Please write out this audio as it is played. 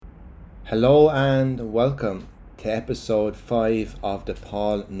Hello and welcome to episode 5 of the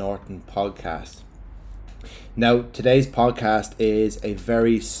Paul Norton Podcast. Now, today's podcast is a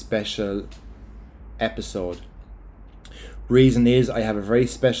very special episode. Reason is I have a very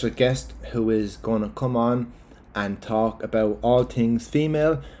special guest who is going to come on and talk about all things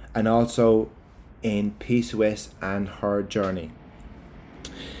female and also in PCOS and her journey.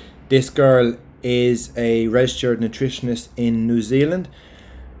 This girl is a registered nutritionist in New Zealand.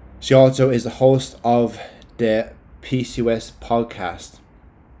 She also is the host of the PCOS podcast.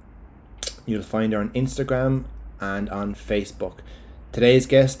 You'll find her on Instagram and on Facebook. Today's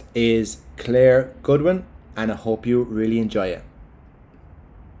guest is Claire Goodwin, and I hope you really enjoy it.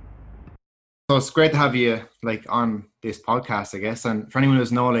 So it's great to have you on this podcast, I guess. And for anyone who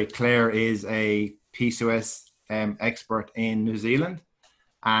doesn't know, Claire is a PCOS expert in New Zealand,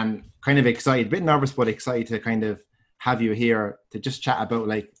 and kind of excited, a bit nervous, but excited to kind of have you here to just chat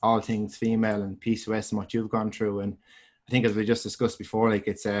about all things female and PCOS and what you've gone through. And I think, as we just discussed before,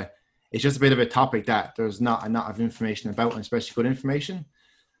 it's just a bit of a topic that there's not a lot of information about, and especially good information.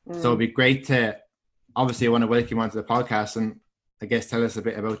 So it'd be great to, obviously, I want to welcome you onto the podcast and I guess tell us a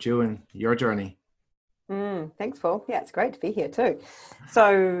bit about you and your journey. Thanks, Paul. Yeah, it's great to be here too.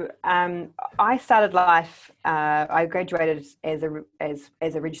 So I started life, I graduated as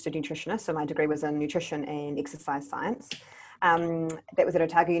a registered nutritionist. So my degree was in nutrition and exercise science. That was at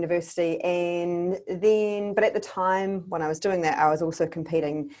Otago University. But at the time when I was doing that, I was also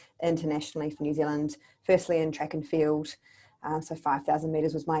competing internationally for New Zealand, firstly in track and field. So 5,000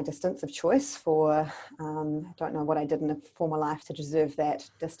 metres was my distance of choice for, I don't know what I did in a former life to deserve that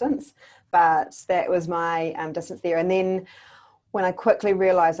distance, but that was my distance there. And then when I quickly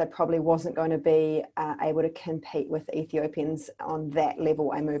realised I probably wasn't going to be able to compete with Ethiopians on that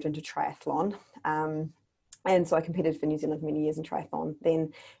level, I moved into triathlon. And so I competed for New Zealand for many years in triathlon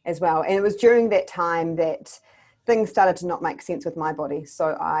then as well. And it was during that time that things started to not make sense with my body.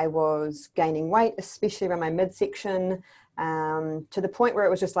 So I was gaining weight, especially around my midsection, to the point where it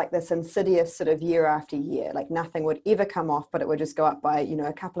was just like this insidious sort of year after year, like nothing would ever come off, but it would just go up by,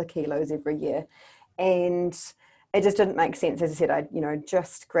 a couple of kilos every year. And it just didn't make sense. As I said, I,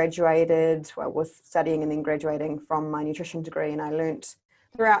 just graduated, well, was studying and then graduating from my nutrition degree. And I learnt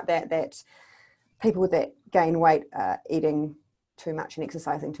throughout that people that gain weight are eating too much and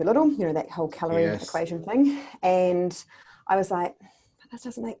exercising too little, that whole calorie equation thing. And I was like, this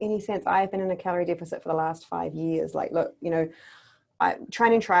doesn't make any sense. I've been in a calorie deficit for the last 5 years. Look, I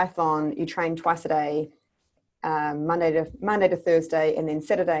train in triathlon, you train twice a day, Monday to Thursday, and then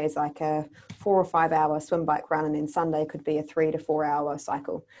Saturday is like a 4 or 5 hour swim bike run, and then Sunday could be a 3 to 4 hour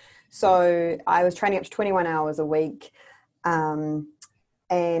cycle. So I was training up to 21 hours a week. And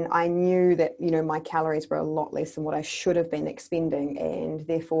I knew that, my calories were a lot less than what I should have been expending, and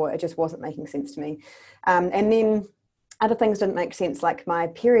therefore it just wasn't making sense to me. And then other things didn't make sense, like my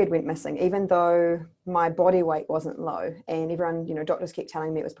period went missing, even though my body weight wasn't low. And everyone, doctors kept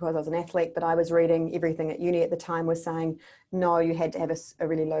telling me it was because I was an athlete, but I was reading everything at uni at the time was saying, no, you had to have a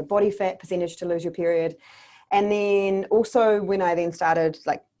really low body fat percentage to lose your period. And then also when I then started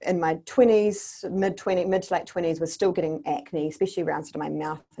in my 20s, mid to late 20s, was still getting acne, especially around sort of my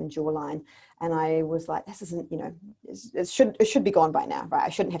mouth and jawline. And I was like, this isn't, it should be gone by now, right? I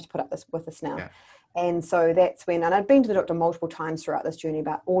shouldn't have to put up with this now. Yeah. And so that's when, and I'd been to the doctor multiple times throughout this journey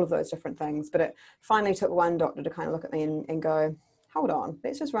about all of those different things, but it finally took one doctor to kind of look at me and go, hold on,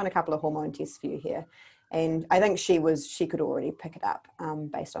 let's just run a couple of hormone tests for you here. And I think she could already pick it up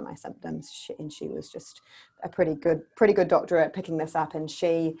based on my symptoms. She was just a pretty good doctor at picking this up. And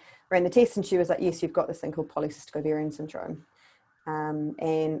she ran the test and she was like, yes, you've got this thing called polycystic ovarian syndrome.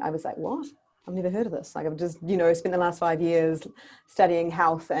 And I was like, what? I've never heard of this. I've just, spent the last 5 years studying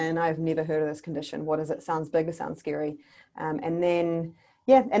health and I've never heard of this condition. What is it? Sounds big, it sounds scary. And then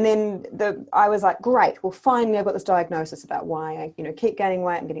I was like, great, well, finally I've got this diagnosis about why I, keep gaining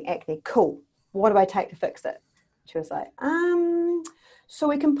weight and getting acne. Cool. What do I take to fix it? She was like, so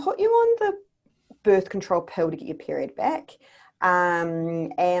we can put you on the birth control pill to get your period back.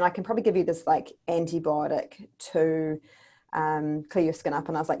 And I can probably give you this antibiotic to clear your skin up.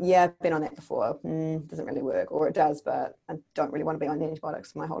 And I was like, yeah, I've been on that before. Doesn't really work, or it does, but I don't really want to be on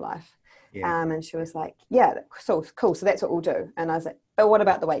antibiotics for my whole life. Yeah. And she was like, yeah, so cool. So that's what we'll do. And I was like, but what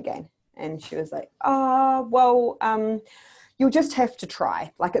about the weight gain? And she was like, you'll just have to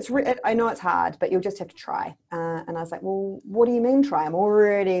try. I know it's hard, but you'll just have to try. And I was like, well, what do you mean try? I'm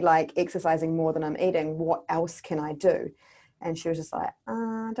already exercising more than I'm eating. What else can I do? And she was just like,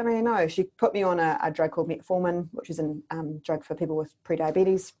 I don't really know. She put me on a drug called metformin, which is a drug for people with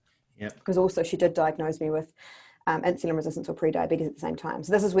prediabetes. Yep. Because also she did diagnose me with insulin resistance or pre-diabetes at the same time.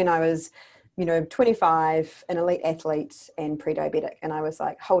 So this is when I was, 25, an elite athlete and pre-diabetic. And I was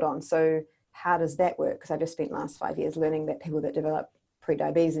like, hold on, so how does that work? Because I just spent the last 5 years learning that people that develop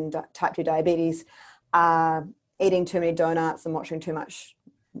pre-diabetes and type 2 diabetes are eating too many donuts and watching too much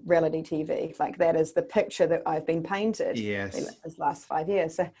reality TV. Like that is the picture that I've been painted this last 5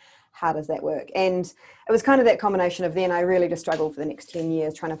 years. So how does that work? And it was kind of that combination of then I really just struggled for the next 10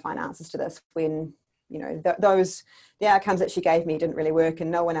 years trying to find answers to this when, the outcomes that she gave me didn't really work and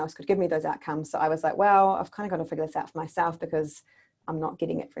no one else could give me those outcomes. So I was like, well, I've kind of got to figure this out for myself because I'm not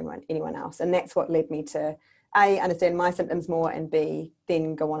getting it from anyone else. And that's what led me to A, understand my symptoms more, and B,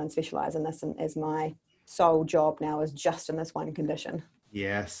 then go on and specialize in this. And as my sole job now is just in this one condition.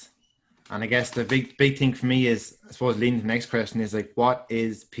 Yes. And I guess the big thing for me is, I suppose, leading to the next question is like, what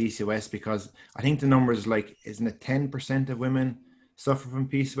is PCOS? Because I think the number is like, isn't it 10% of women suffer from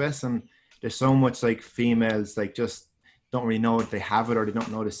PCOS? And there's so much like females like just don't really know if they have it or they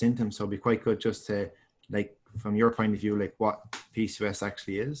don't know the symptoms. So it'd be quite good just to, like, from your point of view, like what PCOS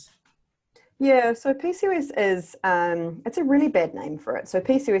actually is. Yeah, so PCOS is, it's a really bad name for it. So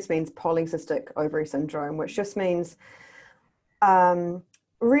PCOS means polycystic ovary syndrome, which just means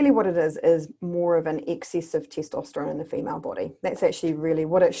really what it is more of an excess of testosterone in the female body. That's actually really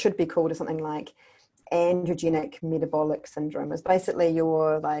what it should be called, is something like androgenic metabolic syndrome. Is basically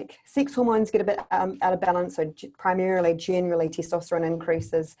your like sex hormones get a bit out of balance. So primarily, generally testosterone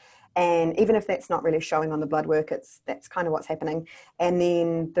increases. And even if that's not really showing on the blood work, that's kind of what's happening. And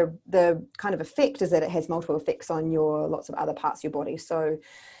then the kind of effect is that it has multiple effects on your lots of other parts of your body. So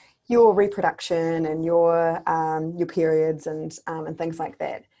your reproduction and your periods and things like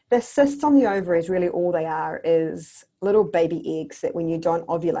that. The cysts on the ovaries, really all they are is little baby eggs that when you don't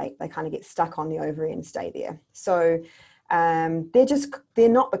ovulate, they kind of get stuck on the ovary and stay there. So they're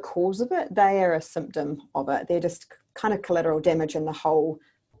not the cause of it. They are a symptom of it. They're just kind of collateral damage in the whole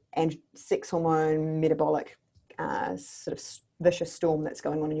and sex hormone metabolic sort of vicious storm that's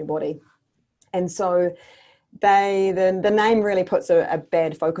going on in your body. And so the name really puts a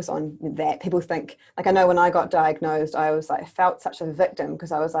bad focus on that. People think, like, I know when I got diagnosed, I was like, felt such a victim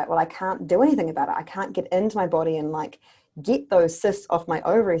because I was like, well, I can't do anything about it. I can't get into my body and like get those cysts off my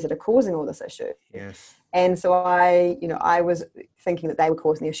ovaries that are causing all this issue. Yes. And so I was thinking that they were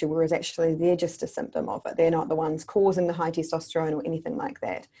causing the issue, whereas actually they're just a symptom of it. They're not the ones causing the high testosterone or anything like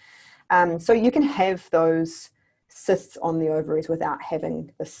that. So you can have those cysts on the ovaries without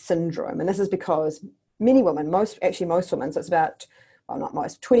having the syndrome. And this is because many women, most women, so it's about, well, not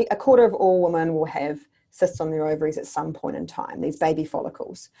most, a quarter of all women will have cysts on their ovaries at some point in time, these baby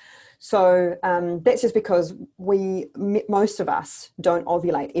follicles. So that's just because most of us don't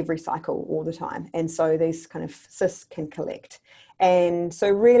ovulate every cycle all the time. And so these kind of cysts can collect. And so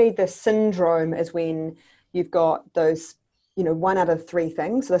really the syndrome is when you've got those, one out of three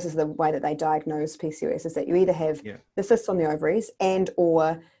things. So this is the way that they diagnose PCOS, is that you either have the cysts on the ovaries and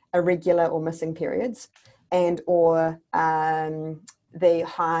or irregular or missing periods, and or the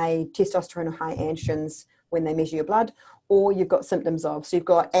high testosterone or high androgens when they measure your blood, or you've got symptoms of. So you've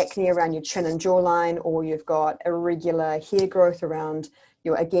got acne around your chin and jawline, or you've got irregular hair growth around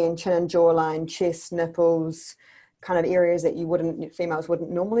your, again, chin and jawline, chest, nipples, kind of areas that females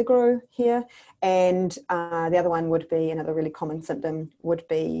wouldn't normally grow hair. And the other one would be, another really common symptom would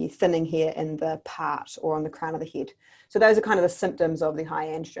be thinning hair in the part or on the crown of the head. So those are kind of the symptoms of the high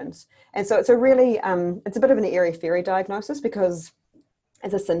androgens. And so it's a really, it's a bit of an airy-fairy diagnosis because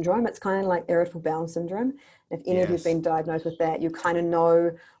as a syndrome, it's kind of like irritable bowel syndrome. If any of you have been diagnosed with that, you kind of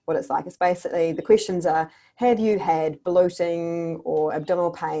know what it's like. It's basically, the questions are, have you had bloating or abdominal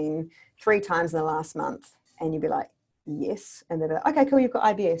pain 3 times in the last month? And you'd be like, yes. And they'd be like, okay, cool, you've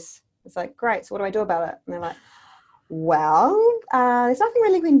got IBS. It's like, great, so what do I do about it? And they're like, well, there's nothing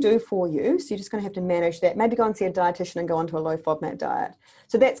really we can do for you. So you're just going to have to manage that. Maybe go and see a dietitian and go onto a low FODMAP diet.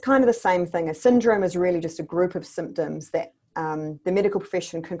 So that's kind of the same thing. A syndrome is really just a group of symptoms that the medical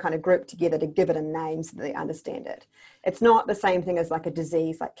profession can kind of group together to give it a name so that they understand it. It's not the same thing as like a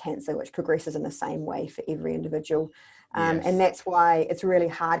disease like cancer, which progresses in the same way for every individual. And that's why it's a really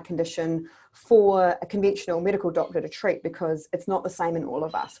hard condition for a conventional medical doctor to treat, because it's not the same in all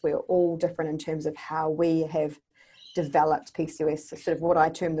of us. We're all different in terms of how we have developed PCOS, sort of what I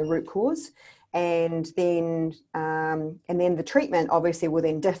term the root cause. And then the treatment obviously will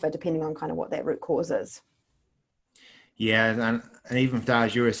then differ depending on kind of what that root cause is. Yeah, and even with that,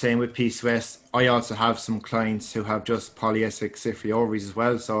 as you were saying with PCOS, I also have some clients who have just polycystic cyphery ovaries as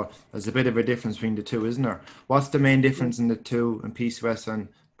well. So there's a bit of a difference between the two, isn't there? What's the main difference in the two, in PCOS and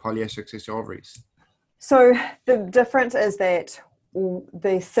polycystic cyphery ovaries? So the difference is that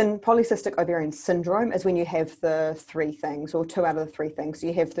polycystic ovarian syndrome is when you have the three things, or two out of the three things. So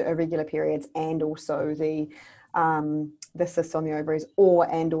you have the irregular periods and also the cysts on the ovaries, or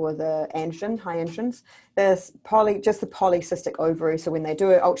the androgen, high androgens. Just the polycystic ovary. So when they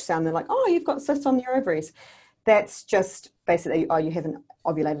do an ultrasound, they're like, oh, you've got cysts on your ovaries. That's just basically, oh, you haven't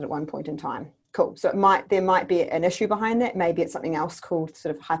ovulated at one point in time. Cool. So there might be an issue behind that. Maybe it's something else called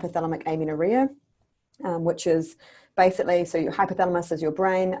sort of hypothalamic amenorrhea, which is basically, so your hypothalamus is your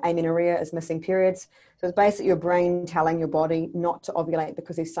brain, amenorrhea is missing periods. So it's basically your brain telling your body not to ovulate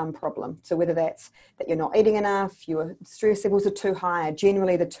because there's some problem. So whether that's that you're not eating enough, your stress levels are too high, are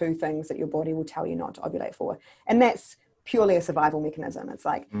generally the two things that your body will tell you not to ovulate for. And that's purely a survival mechanism. It's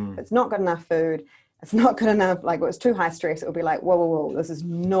like, if it's not got enough food, it's not good enough, like, it's too high stress, it'll be like, whoa, this is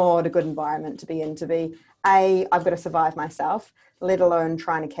not a good environment to be in, I've got to survive myself, let alone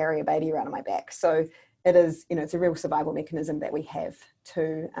trying to carry a baby around on my back. So it is, it's a real survival mechanism that we have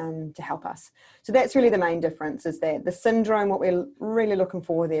to help us. So that's really the main difference, is that the syndrome, what we're really looking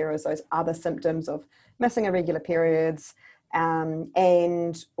for there is those other symptoms of missing irregular periods,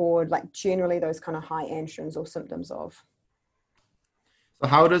 or like generally those kind of high androgens or symptoms of. So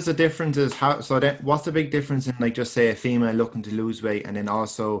how does the difference what's the big difference in, like, just say a female looking to lose weight and then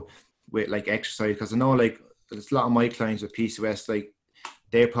also with like exercise? Because I know, like, there's a lot of my clients with PCOS, like,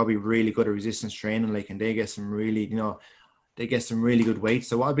 they're probably really good at resistance training, like, and they get some really, good weight.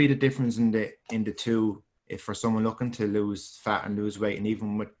 So what would be the difference in the two, if for someone looking to lose fat and lose weight, and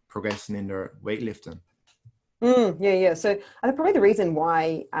even with progressing in their weightlifting? Yeah. So I think probably the reason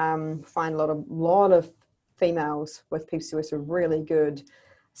why find a lot of females with PCOS are really good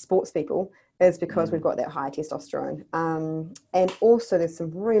sports people is because we've got that high testosterone. And also there's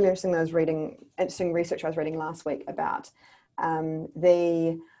some really interesting research I was reading last week about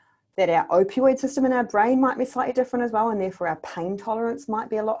that our opioid system in our brain might be slightly different as well, and therefore our pain tolerance might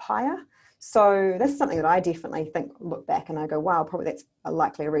be a lot higher. So this is something that I definitely look back and I go, wow, probably that's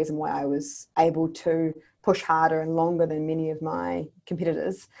likely a reason why I was able to push harder and longer than many of my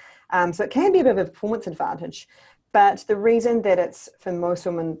competitors. So it can be a bit of a performance advantage. But the reason that it's, for most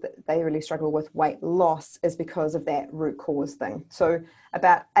women, they really struggle with weight loss is because of that root cause thing. So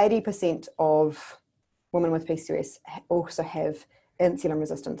about 80% of women with PCOS also have insulin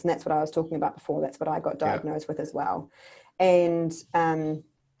resistance. And that's what I was talking about before. That's what I got diagnosed with as well. And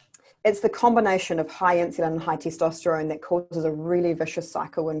it's the combination of high insulin and high testosterone that causes a really vicious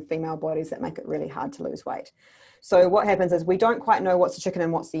cycle in female bodies that make it really hard to lose weight. So what happens is we don't quite know what's the chicken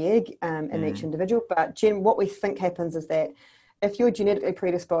and what's the egg in each individual, but what we think happens is that if you're genetically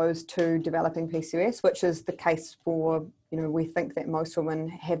predisposed to developing PCOS, which is the case for, we think that most women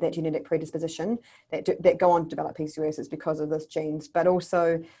have that genetic predisposition that go on to develop PCOS is because of this genes, but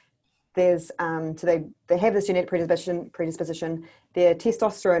also there's so they have this genetic predisposition, their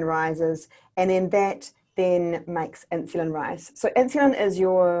testosterone rises, and then that then makes insulin rise. So insulin is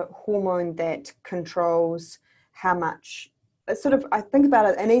your hormone that controls how much, I think about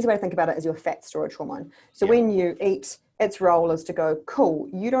it, an easy way to think about it is your fat storage hormone. So when you eat, its role is to go, cool,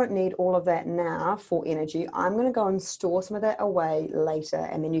 you don't need all of that now for energy. I'm going to go and store some of that away later,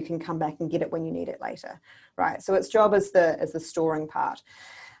 and then you can come back and get it when you need it later, right? So its job is the storing part.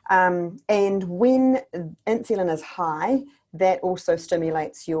 And when insulin is high, that also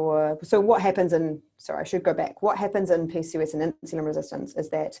stimulates what happens in PCOS and insulin resistance is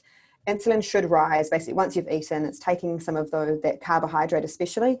that insulin should rise. Basically, once you've eaten, it's taking some of that carbohydrate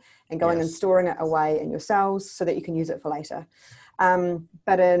especially and going and storing it away in your cells so that you can use it for later.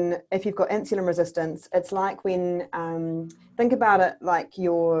 But if you've got insulin resistance, it's like when, think about it like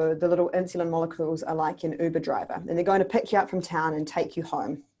the little insulin molecules are like an Uber driver, and they're going to pick you up from town and take you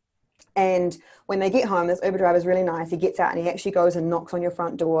home. And when they get home, this Uber driver is really nice. He gets out and he actually goes and knocks on your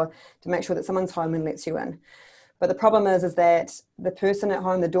front door to make sure that someone's home and lets you in. But the problem is that the person at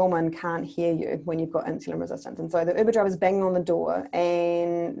home, the doorman, can't hear you when you've got insulin resistance. And so the Uber driver is banging on the door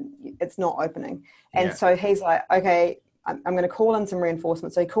and it's not opening. And so he's like, okay, I'm going to call in some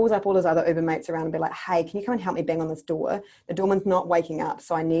reinforcements. So he calls up all his other Uber mates around and be like, hey, can you come and help me bang on this door? The doorman's not waking up,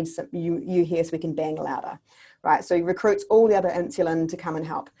 so I need you here so we can bang louder, right? So he recruits all the other insulin to come and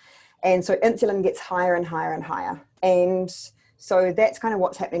help. And so insulin gets higher and higher and higher. And so that's kind of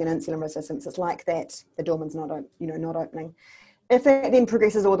what's happening in insulin resistance. It's like that the doorman's not opening. If that then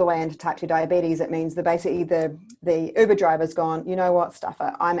progresses all the way into type 2 diabetes, it means that basically the Uber driver's gone, you know what,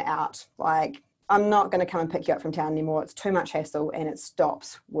 stuffer, I'm out. Like, I'm not going to come and pick you up from town anymore. It's too much hassle, and it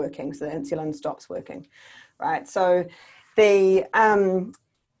stops working. So the insulin stops working, right? So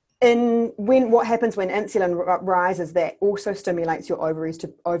What happens when insulin rises, that also stimulates your ovaries to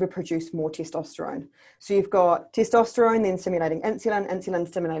overproduce more testosterone. So you've got testosterone then stimulating insulin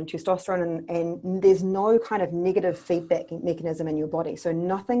stimulating testosterone, and there's no kind of negative feedback mechanism in your body. So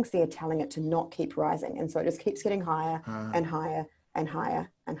nothing's there telling it to not keep rising. And so it just keeps getting higher and higher and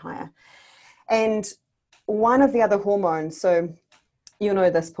higher and higher. And one of the other hormones, so you know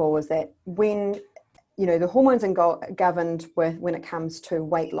this, Paul, is that when the hormones governed with when it comes to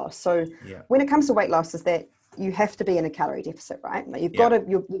weight loss. So when it comes to weight loss, is that you have to be in a calorie deficit, right? Like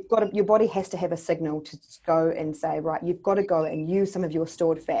your body has to have a signal to go and say, right, you've got to go and use some of your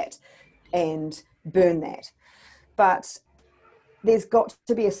stored fat and burn that. But there's got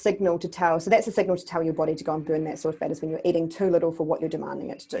to be a signal to tell. So that's a signal to tell your body to go and burn that stored fat, is when you're eating too little for what you're demanding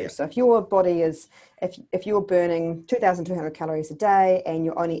it to do. So if your body is, if you're burning 2,200 calories a day and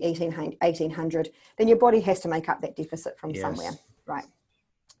you're only eating 1,800, then your body has to make up that deficit from somewhere, right?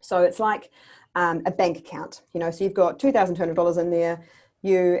 So it's like a bank account, so you've got $2,200 in there.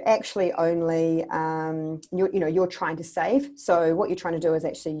 You actually only, you're trying to save. So what you're trying to do is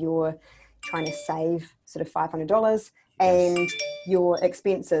actually you're trying to save sort of $500. And your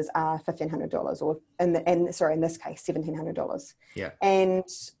expenses are $1,500, or in this case, $1,700. Yeah. And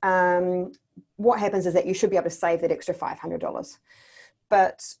what happens is that you should be able to save that extra $500.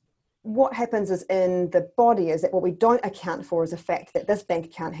 But what happens is in the body is that what we don't account for is the fact that this bank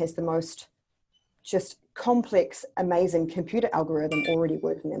account has the most just complex, amazing computer algorithm already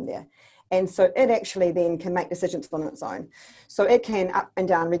working in there. And so it actually then can make decisions on its own. So it can up and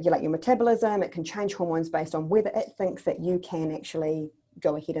down regulate your metabolism. It can change hormones based on whether it thinks that you can actually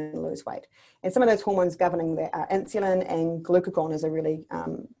go ahead and lose weight. And some of those hormones governing that are insulin, and glucagon is a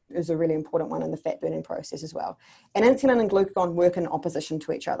really important one in the fat burning process as well. And insulin and glucagon work in opposition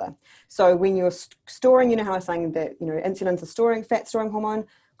to each other. So when you're storing, how I was saying that, insulin's a fat storing hormone,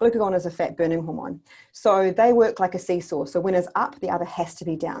 glucagon is a fat burning hormone. So they work like a seesaw. So when it's up, the other has to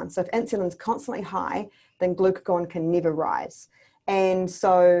be down. So if insulin's constantly high, then glucagon can never rise. And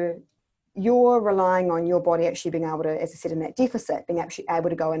so you're relying on your body actually being able to, as I said, in that deficit, being actually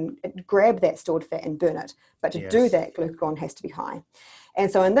able to go and grab that stored fat and burn it. But to do that, glucagon has to be high. And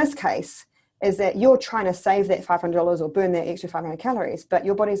so in this case, is that you're trying to save that $500 or burn that extra 500 calories, but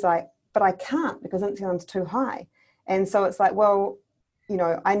your body's like, but I can't because insulin's too high. And so it's like, well,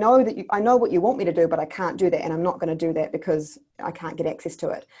 I know what you want me to do, but I can't do that. And I'm not going to do that because I can't get access to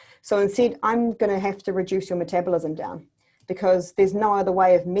it. So instead, I'm going to have to reduce your metabolism down, because there's no other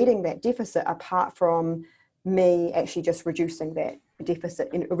way of meeting that deficit apart from me actually just reducing that deficit,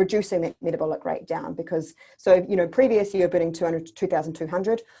 reducing that metabolic rate down. Because, previously you're burning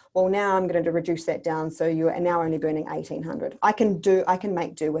 2,200. Well, now I'm going to reduce that down. So you are now only burning 1,800. I can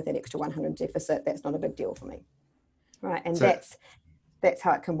make do with that extra 100 deficit. That's not a big deal for me. Right. And so that's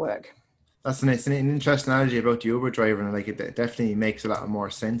how it can work. That's an interesting analogy about the Uber driver, and it definitely makes a lot more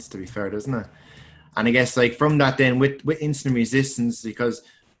sense, to be fair, doesn't it? And I guess from that then with insulin resistance, because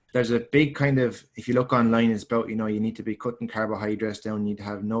there's a big kind of, if you look online, it's about, you need to be cutting carbohydrates down, you need to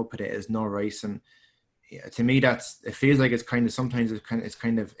have no potatoes, no rice. And to me, it feels like it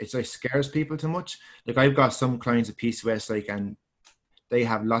scares people too much. Like I've got some clients with PCOS, and they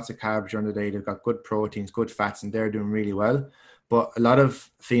have lots of carbs during the day. They've got good proteins, good fats, and they're doing really well. But a lot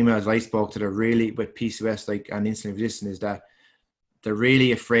of females I spoke to that are really with PCOS and insulin resistant is that they're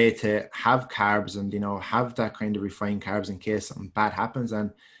really afraid to have carbs and, have that kind of refined carbs in case something bad happens.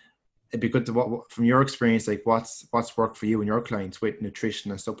 And it'd be good to, from your experience, what's worked for you and your clients with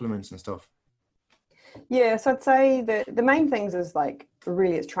nutrition and supplements and stuff? Yeah, so I'd say the main things is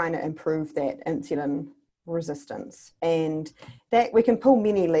really it's trying to improve that insulin resistance, and that we can pull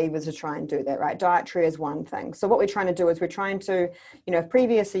many levers to try and do that, right? Dietary is one thing. So what we're trying to do is we're trying to, if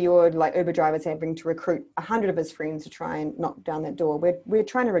previously you're like Uber drivers having to recruit 100 of his friends to try and knock down that door, we're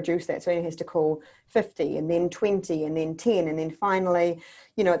trying to reduce that. So he has to call 50 and then 20 and then 10, and then finally,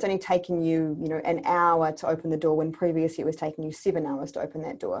 it's only taking you, an hour to open the door when previously it was taking you 7 hours to open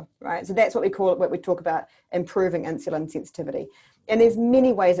that door, right? So that's what we call it, what we talk about improving insulin sensitivity. And there's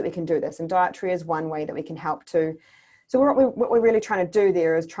many ways that we can do this, and dietary is one way that we can help to. So what we're really trying to do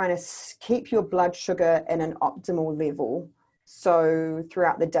there is trying to keep your blood sugar in an optimal level, so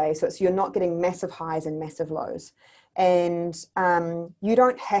throughout the day, so you're not getting massive highs and massive lows. And you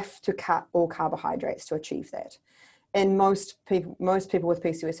don't have to cut all carbohydrates to achieve that. And most people with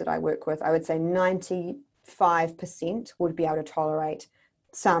PCOS that I work with, I would say 95% would be able to tolerate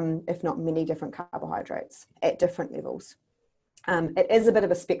some, if not many, different carbohydrates at different levels. It is a bit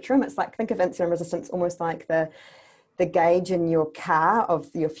of a spectrum. It's like, think of insulin resistance almost like the the gauge in your car, of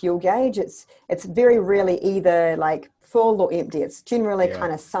your fuel gauge, it's very rarely either like full or empty. It's generally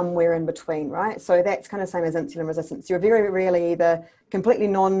kind of somewhere in between, right? So that's kind of same as insulin resistance. You're very rarely either completely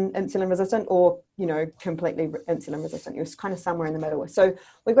non-insulin resistant or, you know, completely insulin resistant. You're kind of somewhere in the middle. So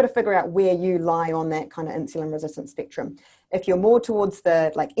we've got to figure out where you lie on that kind of insulin resistant spectrum. If you're more towards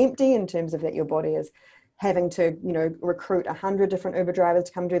the like empty, in terms of that your body is having to, you know, recruit 100 different Uber drivers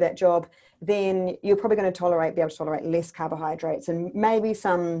to come do that job, then you're probably going to be able to tolerate less carbohydrates and maybe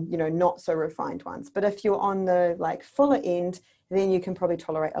some, you know, not so refined ones. But if you're on the like fuller end, then you can probably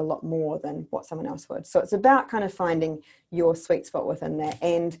tolerate a lot more than what someone else would. So it's about kind of finding your sweet spot within that.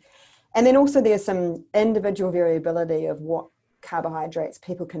 And then also there's some individual variability of what carbohydrates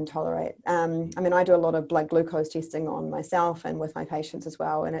people can tolerate. I mean, I do a lot of blood glucose testing on myself and with my patients as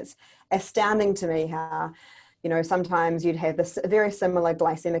well. And it's astounding to me how, you know, sometimes you'd have this very similar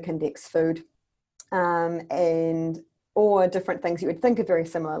glycemic index food or different things you would think are very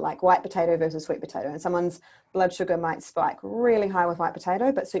similar, like white potato versus sweet potato. And someone's blood sugar might spike really high with white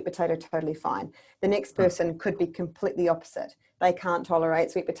potato, but sweet potato totally fine. The next person could be completely opposite. They can't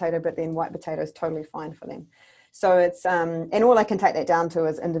tolerate sweet potato, but then white potato is totally fine for them. So it's, and all I can take that down to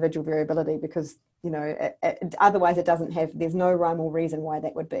is individual variability, because, you know, otherwise there's no rhyme or reason why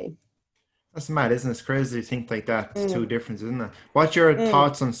that would be. That's mad, isn't it? It's crazy to think like that. It's two differences, isn't it? What's your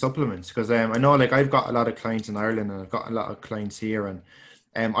thoughts on supplements? Because I know, like, I've got a lot of clients in Ireland and I've got a lot of clients here,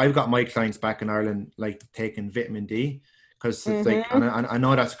 and I've got my clients back in Ireland like taking vitamin D, because it's like, and I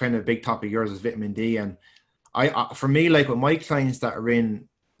know that's kind of a big topic of yours is vitamin D, and for me, like with my clients that are in,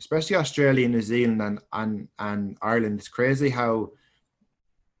 especially Australia, New Zealand and Ireland, it's crazy how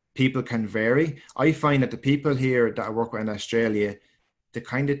people can vary. I find that the people here that I work with in Australia, they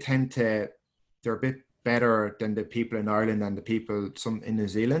kind of tend to, they're a bit better than the people in Ireland and the people some in New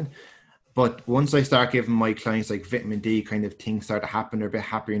Zealand. But once I start giving my clients like vitamin D, kind of things start to happen. They're a bit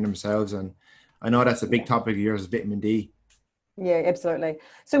happier in themselves. And I know that's a big topic of yours, vitamin D. Yeah, absolutely.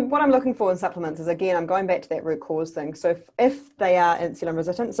 So what I'm looking for in supplements is, again, I'm going back to that root cause thing. So if they are insulin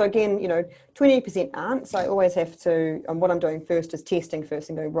resistant, so again, you know, 20% aren't. So I always have to, and what I'm doing first is testing first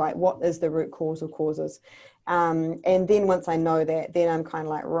and go, right, what is the root cause or causes? And then once I know that, then I'm kind of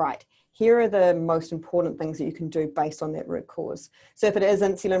like, right, here are the most important things that you can do based on that root cause. So if it is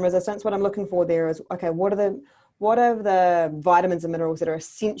insulin resistance, what I'm looking for there is, okay, what are the vitamins and minerals that are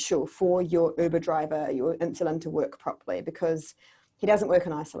essential for your Uber driver, your insulin, to work properly? Because he doesn't work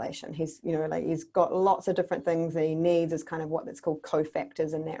in isolation. He's, you know, like, he's got lots of different things that he needs as kind of what that's called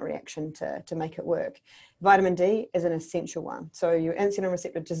cofactors in that reaction to make it work. Vitamin D is an essential one. So your insulin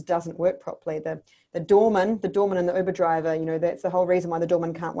receptor just doesn't work properly. The doorman and the Uber driver, you know, that's the whole reason why the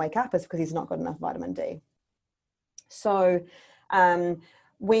doorman can't wake up, is because he's not got enough vitamin D. So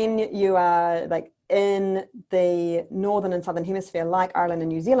when you are like in the northern and southern hemisphere, like Ireland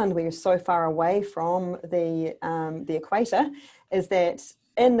and New Zealand, where you're so far away from the equator, is that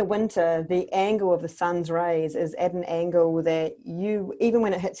in the winter, the angle of the sun's rays is at an angle that you, even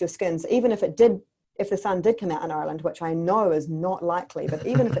when it hits your skin, so even if the sun did come out in Ireland, which I know is not likely, but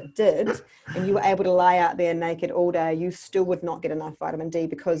even if it did, and you were able to lie out there naked all day, you still would not get enough vitamin D,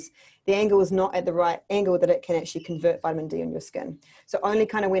 because the angle is not at the right angle that it can actually convert vitamin D in your skin. So only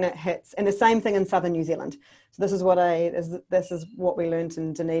kind of when it hits, and the same thing in southern New Zealand. So this is what we learned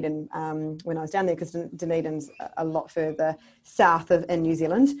in Dunedin when I was down there, because Dunedin's a lot further south in New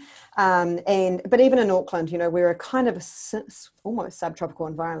Zealand. But even in Auckland, you know, we're a kind of almost subtropical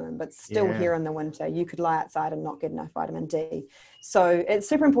environment, but still here in the winter, you could lie outside and not get enough vitamin D. So it's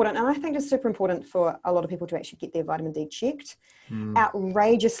super important. And I think it's super important for a lot of people to actually get their vitamin D checked.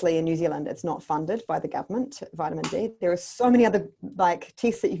 Outrageously in New Zealand, it's not funded by the government, vitamin D. There are so many other like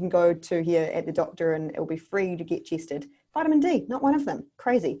tests that you can go to here at the doctor, and it'll be free to get tested. Vitamin D, not one of them.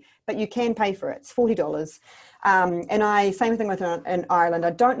 Crazy. But you can pay for it. It's $40. Same thing with in Ireland.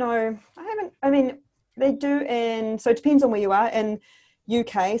 I don't know. They do so it depends on where you are. In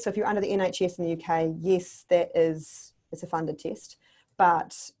UK, so if you're under the NHS in the UK, yes, it's a funded test.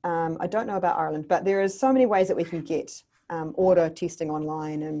 But I don't know about Ireland. But there is so many ways that we can get order testing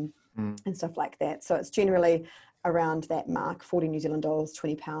online and stuff like that. So it's generally around that mark, 40 New Zealand dollars,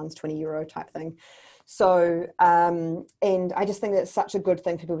 20 pounds, 20 euro type thing. So, and I just think that's such a good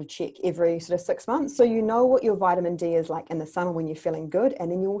thing for people to check every sort of 6 months. So you know what your vitamin D is like in the summer when you're feeling good.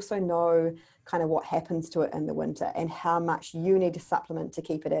 And then you also know kind of what happens to it in the winter and how much you need to supplement to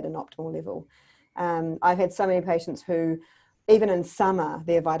keep it at an optimal level. I've had so many patients who, even in summer,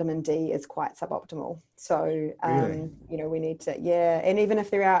 their vitamin D is quite suboptimal. So, really? You know, we need to, and even if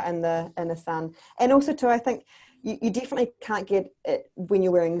they're out in the sun. And also too, I think, you definitely can't get it when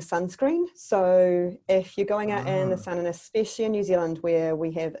you're wearing sunscreen. So if you're going out in the sun, and especially in New Zealand where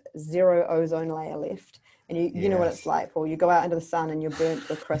we have zero ozone layer left, and you know what it's like, Paul, you go out into the sun and you're burnt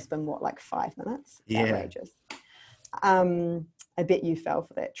to a crisp in 5 minutes? It's outrageous. I bet you fell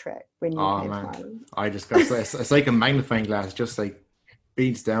for that trap when you came to Ireland. I just got, it's like a magnifying glass, just like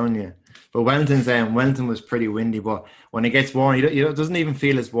beats down you. But Wellington was pretty windy, but when it gets warm, it doesn't even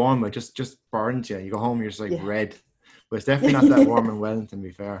feel as warm, but just burns you. You go home, you're just like red. But it's definitely not that warm in Wellington, to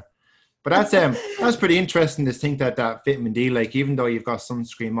be fair. But that's pretty interesting to think that vitamin D, like, even though you've got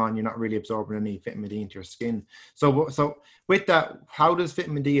sunscreen on, you're not really absorbing any vitamin D into your skin. So with that, how does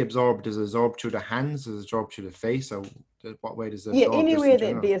vitamin D absorb? Does it absorb through the hands? Does it absorb through the face? Or what way does it absorb? Anywhere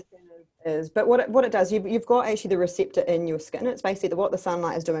that bare skin is. But what it does, you've got actually the receptor in your skin. It's basically what the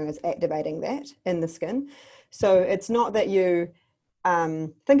sunlight is doing is activating that in the skin. So it's not that you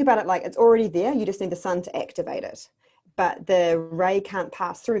think about it like it's already there. You just need the sun to activate it. But the ray can't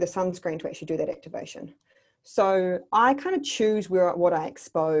pass through the sunscreen to actually do that activation. So I kind of choose what I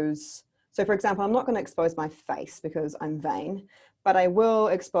expose. So for example, I'm not going to expose my face because I'm vain, but I will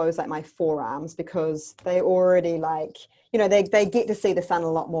expose like my forearms because they already they get to see the sun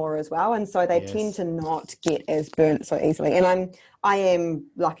a lot more as well. And so they tend to not get as burnt so easily. And I am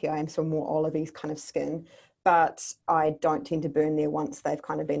lucky, I am some more olivey kind of skin, but I don't tend to burn there once they've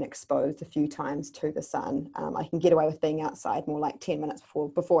kind of been exposed a few times to the sun. I can get away with being outside more like 10 minutes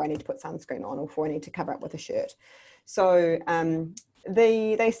before I need to put sunscreen on or before I need to cover up with a shirt. So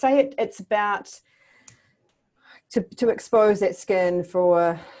they say it's about to expose that skin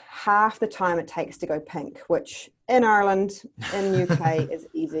for half the time it takes to go pink, which in Ireland, in UK is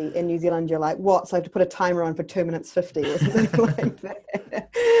easy. In New Zealand, you're like, what? So I have to put a timer on for 2 minutes 50 or something like that.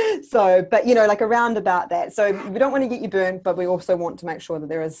 So, but like around about that. So we don't want to get you burnt, but we also want to make sure that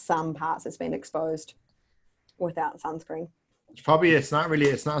there is some parts that's been exposed without sunscreen.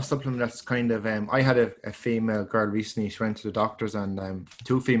 It's not a supplement that's kind of, I had a female girl recently, she went to the doctors, and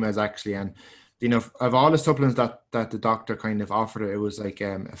two females actually, and of all the supplements that the doctor kind of offered her, it was like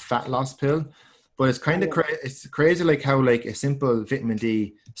a fat loss pill. But it's kind of it's crazy, like how like a simple vitamin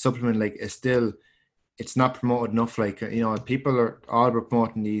D supplement, like it's not promoted enough. Like, people are all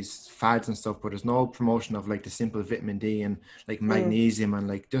promoting these fads and stuff, but there's no promotion of like the simple vitamin D and like magnesium and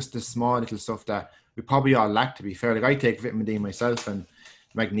like just the small little stuff that we probably all lack, to be fair. Like I take vitamin D myself and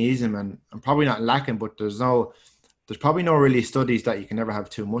magnesium, and I'm probably not lacking, but there's probably no really studies that you can never have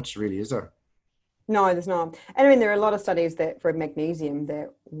too much, really, is there? No, there's not. And I mean, there are a lot of studies that for magnesium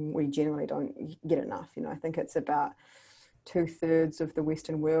that we generally don't get enough. I think it's about 2/3 of the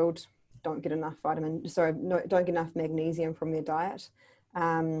Western world don't get enough don't get enough magnesium from their diet.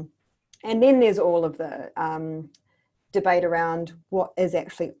 And then there's all of the debate around what is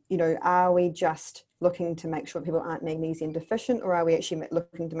actually, are we just looking to make sure people aren't magnesium deficient, or are we actually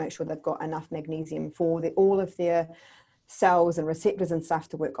looking to make sure they've got enough magnesium for all of their cells and receptors and stuff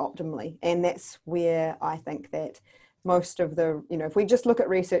to work optimally? And that's where I think that most of the, if we just look at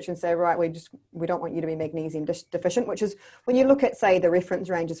research and say, right, we don't want you to be magnesium deficient, which is when you look at, say, the reference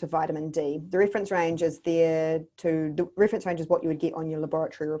ranges for vitamin D, the reference range is what you would get on your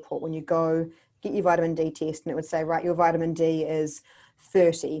laboratory report when you go get your vitamin D test, and it would say, right, your vitamin D is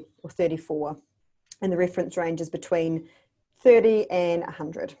 30 or 34, and the reference range is between 30 and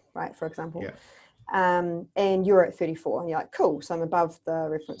 100, right, for example. Yeah. And you're at 34 and you're like, cool, so I'm above the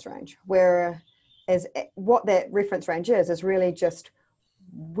reference range. Whereas what that reference range is really just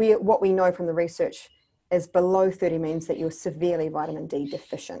what we know from the research is below 30 means that you're severely vitamin D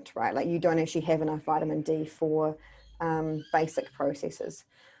deficient, right? Like you don't actually have enough vitamin D for basic processes.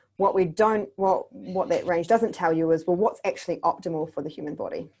 What that range doesn't tell you is, well, what's actually optimal for the human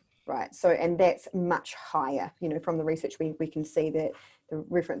body, right? So, and that's much higher, from the research we can see that the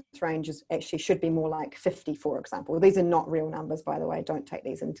reference range should be more like 50, for example. These are not real numbers, by the way. Don't take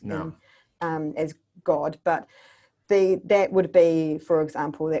these as God. But that would be, for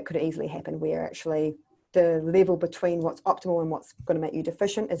example, that could easily happen where actually the level between what's optimal and what's going to make you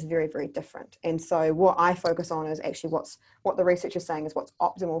deficient is very, very different. And so what I focus on is actually what the research is saying is what's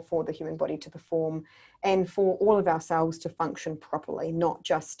optimal for the human body to perform and for all of our cells to function properly, not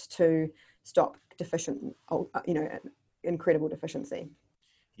just to stop incredible deficiency.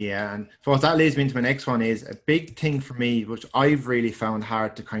 Yeah, and so that leads me into my next one. Is a big thing for me, which I've really found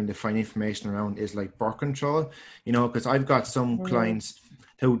hard to kind of find information around, is like birth control, because I've got some clients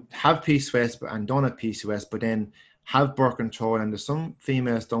who have PCOS and don't have PCOS, but then have birth control, and there's some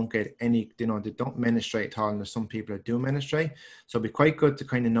females don't get any, they don't menstruate at all, and there's some people that do menstruate. So it'd be quite good to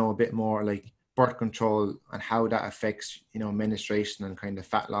kind of know a bit more like birth control and how that affects, menstruation and kind of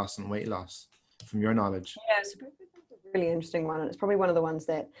fat loss and weight loss. from your knowledge? Yeah, it's a really interesting one. And it's probably one of the ones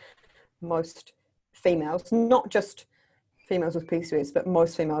that most females, not just females with PCOS, but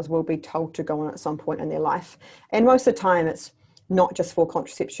most females will be told to go on at some point in their life. And most of the time it's not just for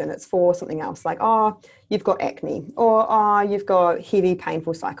contraception, it's for something else, like, oh, you've got acne, or oh, you've got heavy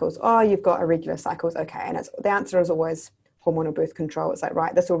painful cycles, oh, you've got irregular cycles. Okay, and the answer is always hormonal birth control. It's like,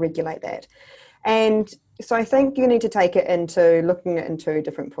 right, this will regulate that. And so I think you need to take it into looking at it in two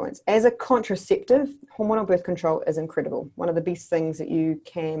different points. As a contraceptive, hormonal birth control is incredible. One of the best things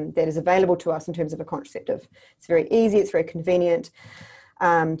that is available to us in terms of a contraceptive. It's very easy, it's very convenient.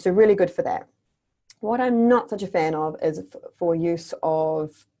 So really good for that. What I'm not such a fan of is for use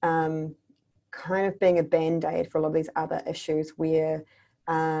of kind of being a band-aid for a lot of these other issues where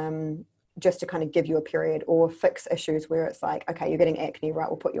just to kind of give you a period, or fix issues where it's like, okay, you're getting acne, right,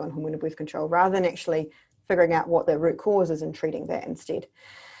 we'll put you on hormonal birth control, rather than actually figuring out what the root cause is and treating that instead.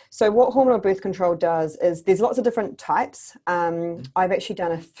 So what hormonal birth control does is there's lots of different types. I've actually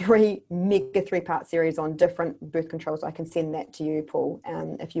done a mega three-part series on different birth controls. I can send that to you, Paul,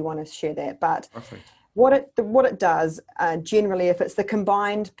 if you want to share that. But perfect. What it does, generally, if it's the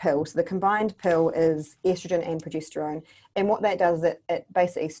combined pill, so the combined pill is estrogen and progesterone, and what that does is it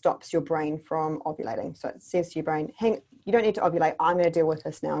basically stops your brain from ovulating. So it says to your brain, you don't need to ovulate, I'm going to deal with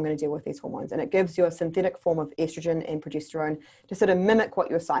this now, I'm going to deal with these hormones. And it gives you a synthetic form of estrogen and progesterone to sort of mimic what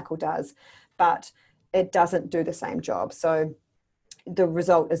your cycle does, but it doesn't do the same job. So the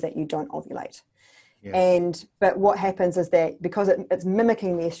result is that you don't ovulate. Yes. But what happens is that because it's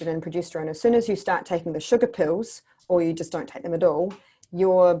mimicking the estrogen and progesterone, as soon as you start taking the sugar pills, or you just don't take them at all,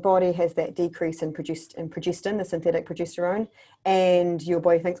 your body has that decrease in progestin, the synthetic progesterone, and your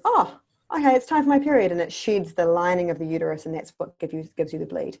body thinks, oh, okay, it's time for my period, and it sheds the lining of the uterus, and that's what gives you the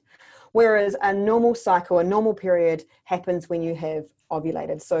bleed. Whereas a normal cycle, a normal period happens when you have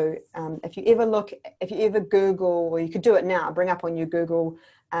ovulated. So if you ever Google, or you could do it now, bring up on your Google,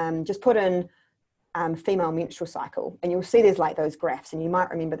 just put in female menstrual cycle, and you'll see there's like those graphs, and you might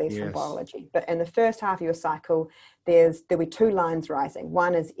remember these from biology. But in the first half of your cycle, there'll be two lines rising.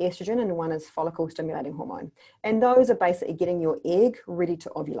 One is estrogen and one is follicle stimulating hormone, and those are basically getting your egg ready to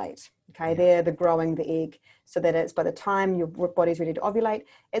ovulate. Okay, they're growing the egg so that it's, by the time your body's ready to ovulate,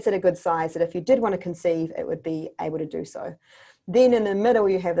 it's at a good size that if you did want to conceive, it would be able to do so. Then in the middle,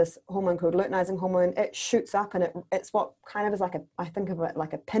 you have this hormone called luteinizing hormone. It shoots up, and it's what kind of is like I think of it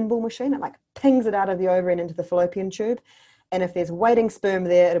like a pinball machine. It like pings it out of the ovary and into the fallopian tube. And if there's waiting sperm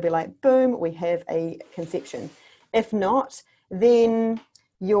there, it'll be like, boom, we have a conception. If not, then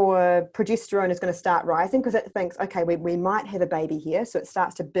your progesterone is going to start rising because it thinks, okay, we might have a baby here. So it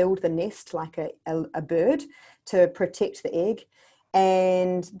starts to build the nest like a bird to protect the egg.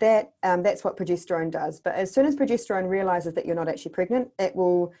 And that's what progesterone does. But as soon as progesterone realizes that you're not actually pregnant, it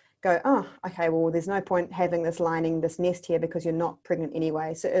will go, oh, okay, well, there's no point having this lining, this nest here, because you're not pregnant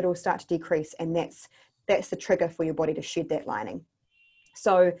anyway. So it'll start to decrease, and that's the trigger for your body to shed that lining.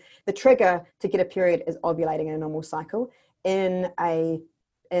 So the trigger to get a period is ovulating in a normal cycle. In a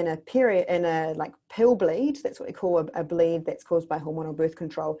period, in a like pill bleed, that's what we call a bleed that's caused by hormonal birth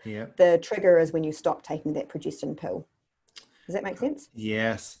control. Yeah. The trigger is when you stop taking that progestin pill. Does that make sense?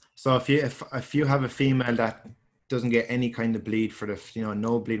 Yes. So if you have a female that doesn't get any kind of bleed for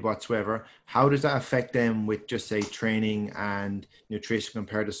no bleed whatsoever, how does that affect them with just say training and nutrition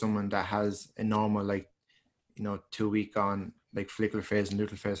compared to someone that has a normal 2 week on like follicular phase and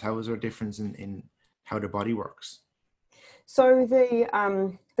luteal phase? How is there a difference in how the body works? So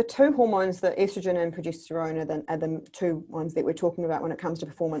the two hormones, the estrogen and progesterone, are the two ones that we're talking about when it comes to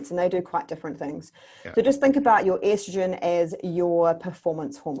performance, and they do quite different things. Yeah. So just think about your estrogen as your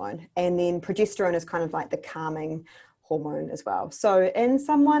performance hormone, and then progesterone is kind of like the calming hormone as well. So in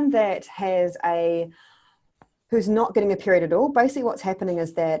someone that who's not getting a period at all, basically what's happening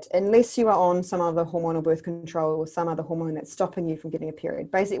is that unless you are on some other hormonal birth control or some other hormone that's stopping you from getting a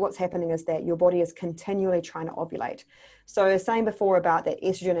period, basically what's happening is that your body is continually trying to ovulate. So I was saying before about that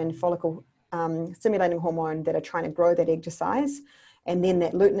estrogen and follicle stimulating hormone that are trying to grow that egg to size, and then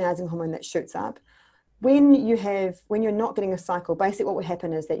that luteinizing hormone that shoots up. When you're not getting a cycle, basically what would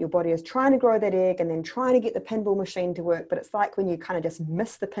happen is that your body is trying to grow that egg and then trying to get the pinball machine to work, but it's like when you kind of just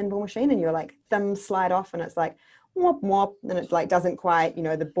miss the pinball machine and you're like thumbs slide off and it's like whop whop, and it like doesn't quite,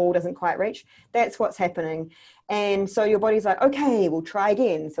 the ball doesn't quite reach. That's what's happening. And so your body's like, okay, we'll try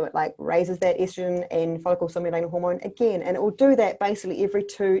again. So it like raises that estrogen and follicle stimulating hormone again, and it will do that basically every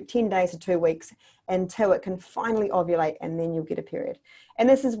 10 days to 2 weeks until it can finally ovulate, and then you'll get a period. And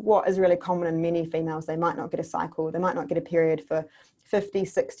this is what is really common in many females. They might not get a cycle. They might not get a period for 50,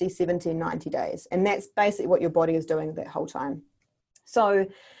 60, 70, 90 days. And that's basically what your body is doing that whole time. So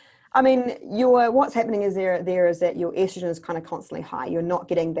I mean, what's happening is there is that your estrogen is kind of constantly high. You're not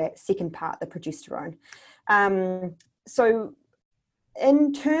getting that second part, the progesterone. So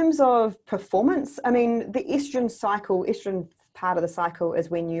in terms of performance, I mean, the estrogen part of the cycle is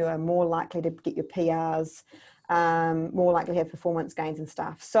when you are more likely to get your PRs, more likely to have performance gains and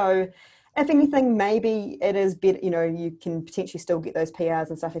stuff. So if anything, maybe it is better, you can potentially still get those PRs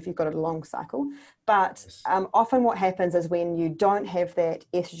and stuff if you've got a long cycle. But often what happens is when you don't have that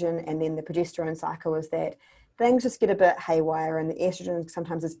estrogen and then the progesterone cycle is that things just get a bit haywire and the estrogen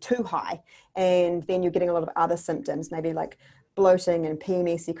sometimes is too high. And then you're getting a lot of other symptoms, maybe like bloating and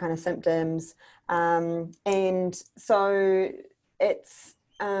PMS kind of symptoms. And so it's,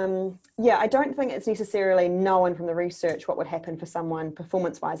 I don't think it's necessarily known from the research what would happen for someone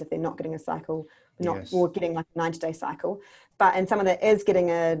performance-wise if they're not getting a cycle, or getting like a 90-day cycle. But in someone that is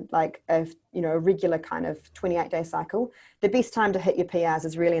getting a regular kind of 28-day cycle, the best time to hit your PRs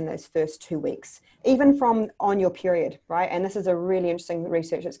is really in those first 2 weeks, even from on your period, right? And this is a really interesting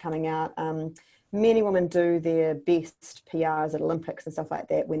research that's coming out. Many women do their best PRs at Olympics and stuff like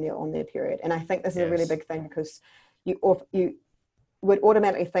that when they're on their period. And I think this is a really big thing because you would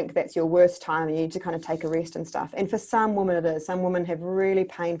automatically think that's your worst time. You need to kind of take a rest and stuff. And for some women it is. Some women have really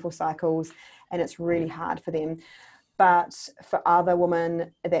painful cycles and it's really hard for them. But for other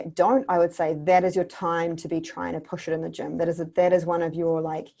women that don't, I would say that is your time to be trying to push it in the gym. That is one of your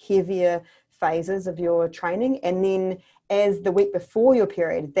like heavier phases of your training. And then as the week before your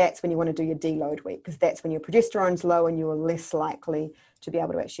period, that's when you want to do your deload week, because that's when your progesterone's low and you're less likely to be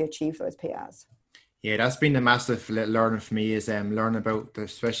able to actually achieve those PRs. Yeah, that's been the massive learning for me is learning about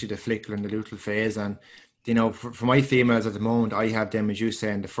especially the follicular and the luteal phase. And, for my females at the moment, I have them, as you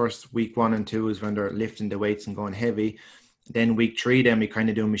say, in the first week 1 and 2 is when they're lifting the weights and going heavy. Then week 3, then we kind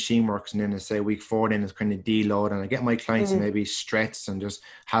of do machine works. And then I say week 4, then it's kind of deload. And I get my clients to maybe stretch and just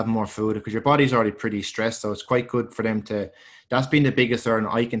have more food because your body's already pretty stressed. So it's quite good for them that's been the biggest learning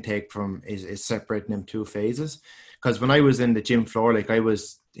I can take from is separating them 2 phases. Because when I was in the gym floor, like I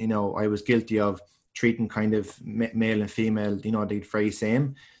was guilty of treating kind of male and female, the very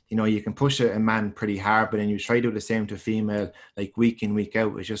same. You can push a man pretty hard, but then you try to do the same to a female, like week in, week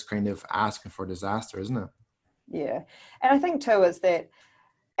out. It's just kind of asking for disaster, isn't it? Yeah. And I think too is that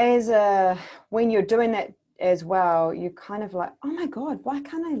when you're doing that as well, you kind of like, oh my God, why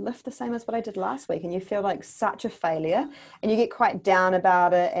can't I lift the same as what I did last week? And you feel like such a failure and you get quite down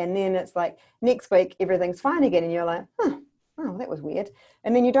about it. And then it's like next week, everything's fine again. And you're like, oh, that was weird.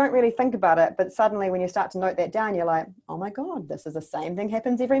 And then you don't really think about it. But suddenly when you start to note that down, you're like, oh my God, this is the same thing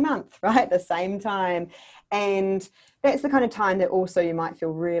happens every month, right? The same time. And that's the kind of time that also you might feel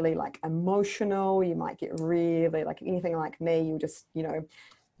really like emotional. You might get really like anything like me. You just,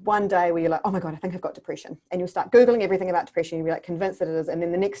 one day where you're like, oh my God, I think I've got depression. And you'll start Googling everything about depression. You'll be like convinced that it is. And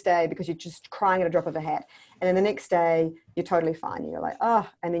then the next day, because you're just crying at a drop of a hat. And then the next day, you're totally fine. And you're like, oh,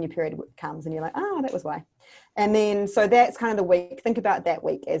 and then your period comes and you're like, oh, that was why. And then, so that's kind of the week. Think about that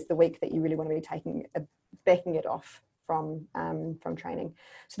week as the week that you really want to be backing it off from training.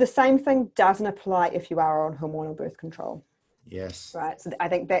 So the same thing doesn't apply if you are on hormonal birth control. Yes. Right. So I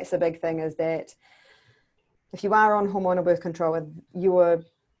think that's the big thing is that if you are on hormonal birth control,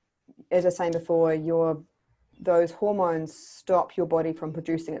 as I was saying before, those hormones stop your body from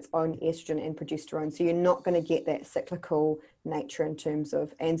producing its own estrogen and progesterone. So you're not going to get that cyclical nature in terms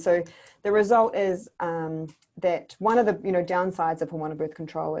of, and so the result is that one of the downsides of hormonal birth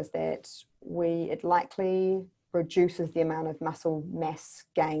control is that it likely reduces the amount of muscle mass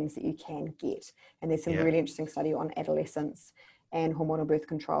gains that you can get. And there's some really interesting study on adolescents and hormonal birth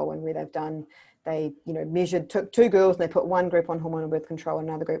control, and where they took 2 girls and they put one group on hormonal birth control and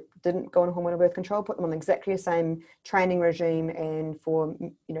another group didn't go on hormonal birth control, put them on exactly the same training regime and for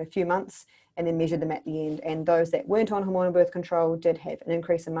a few months, and then measured them at the end. And those that weren't on hormonal birth control did have an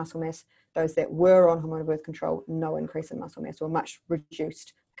increase in muscle mass. Those that were on hormonal birth control, no increase in muscle mass or much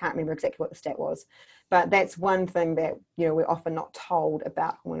reduced. I can't remember exactly what the stat was, but that's one thing that we're often not told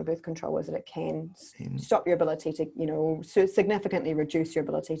about hormonal birth control is that it can stop your ability to significantly reduce your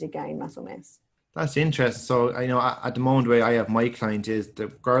ability to gain muscle mass. That's interesting. So I know at the moment where I have my client is the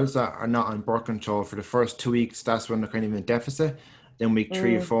girls that are not on birth control for the first 2 weeks, that's when they're kind of in a deficit. Then week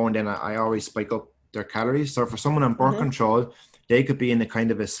 3 or 4, and then I always spike up their calories. So for someone on birth control, they could be in a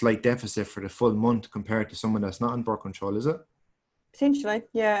kind of a slight deficit for the full month compared to someone that's not on birth control, is it? Potentially,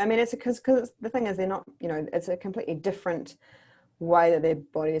 yeah. I mean, it's because the thing is they're not, it's a completely different way that their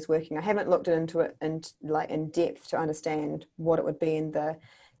body is working. I haven't looked into it in depth to understand what it would be in the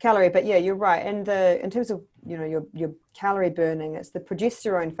calorie, but yeah, you're right. And in terms of your calorie burning, it's the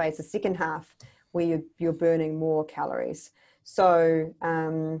progesterone phase, the second half, where you're burning more calories. So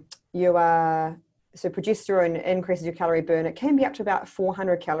so progesterone increases your calorie burn. It can be up to about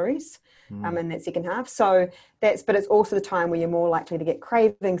 400 calories in that second half. So but it's also the time where you're more likely to get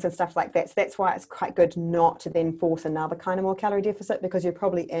cravings and stuff like that. So that's why it's quite good not to then force another kind of more calorie deficit, because you're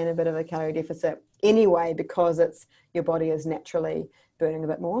probably in a bit of a calorie deficit anyway, because your body is naturally burning a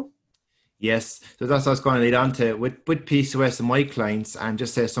bit more. Yes, so that's what I was going to lead on to. With PCOS and my clients, and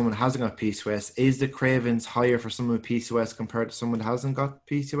just say someone hasn't got PCOS, is the cravings higher for someone with PCOS compared to someone that hasn't got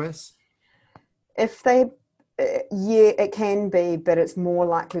PCOS? It can be, but it's more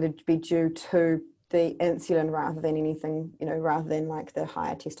likely to be due to the insulin rather than anything, rather than like the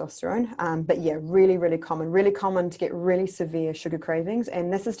higher testosterone. But yeah, really, really common to get really severe sugar cravings.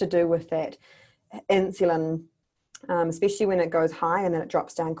 And this is to do with that insulin, especially when it goes high and then it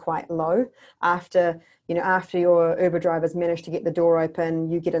drops down quite low. After your Uber driver's managed to get the door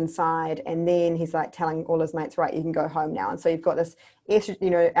open, you get inside, and then he's like telling all his mates, right, you can go home now. And so you've got this,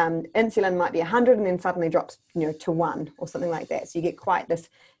 insulin might be 100 and then suddenly drops, to 1 or something like that. So you get quite this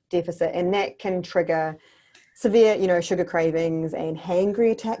deficit, and that can trigger severe, sugar cravings. And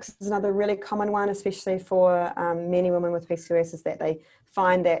hangry attacks is another really common one, especially for many women with PCOS, is that they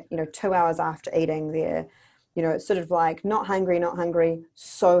find that, 2 hours after eating, they're it's sort of like not hungry,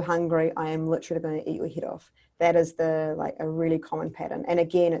 so hungry, I am literally going to eat your head off. That is a really common pattern. And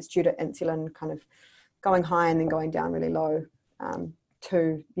again, it's due to insulin kind of going high and then going down really low,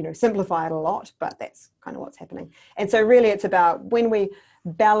 to, simplify it a lot, but that's kind of what's happening. And so really it's about when we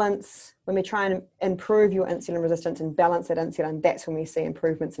try and improve your insulin resistance and balance that insulin, that's when we see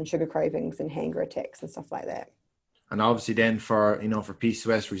improvements in sugar cravings and hanger attacks and stuff like that. And obviously then for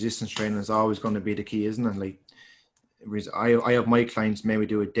PCOS, resistance training is always going to be the key, isn't it? Like I have my clients maybe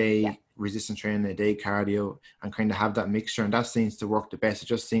do a day resistance training, a day cardio, and kind of have that mixture, and that seems to work the best. It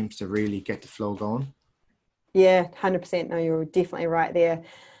just seems to really get the flow going. Yeah, 100%. No, you're definitely right there.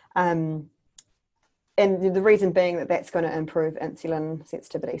 And the reason being that's going to improve insulin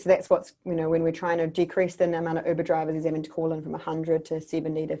sensitivity. So that's what's, when we're trying to decrease the amount of Uber drivers who's having to call in from 100 to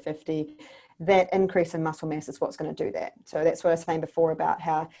 70 to 50, that increase in muscle mass is what's going to do that. So that's what I was saying before about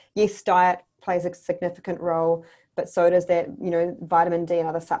how, yes, diet plays a significant role, but so does that, vitamin D and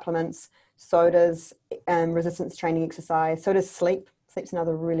other supplements. So does resistance training exercise. So does sleep. Sleep's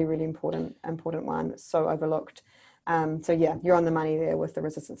another really, really important one. It's so overlooked. So yeah, you're on the money there with the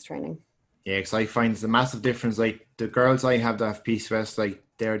resistance training. Yeah, because I find it's a massive difference. Like the girls I have that have PCOS, like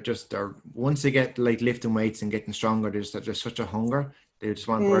they're once they get like lifting weights and getting stronger, there's such a hunger. They just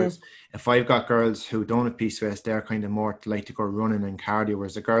want whereas if I've got girls who don't have PCOS, they're kind of more like to go running and cardio,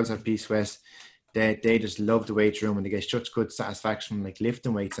 whereas the girls have PCOS, they just love the weight room and they get such good satisfaction from like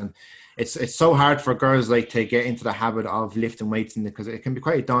lifting weights. And it's so hard for girls like to get into the habit of lifting weights, and because it can be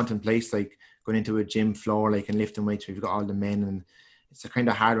quite a daunting place, like going into a gym floor like and lifting weights where you've got all the men, and it's a kind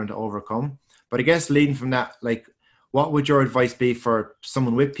of hard one to overcome. But I guess leading from that, like what would your advice be for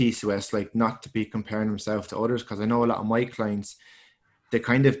someone with PCOS, like not to be comparing themselves to others? Because I know a lot of my clients, they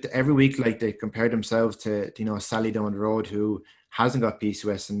kind of every week, like they compare themselves to, Sally down the road who hasn't got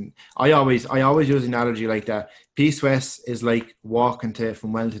PCOS. And I always use an analogy like that. PCOS is like walking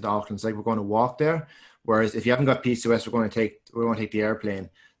from Wellington to Auckland. It's like we're going to walk there. Whereas if you haven't got PCOS, we're going to take the airplane.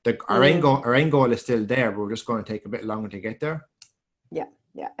 Our end goal is still there, but we're just going to take a bit longer to get there.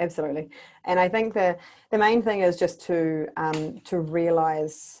 Yeah, absolutely. And I think the main thing is just to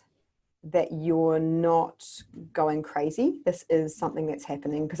realize that you're not going crazy. This is something that's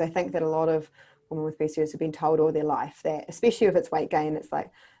happening, because I think that a lot of women with PCOS have been told all their life that, especially if it's weight gain, it's like,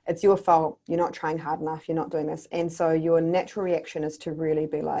 it's your fault, you're not trying hard enough, you're not doing this. And so your natural reaction is to really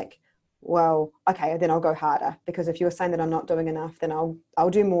be like, well, okay, then I'll go harder, because if you're saying that I'm not doing enough, then I'll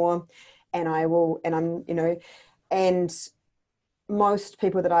do more, and I will, and I'm, and most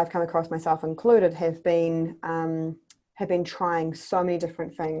people that I've come across, myself included, have been trying so many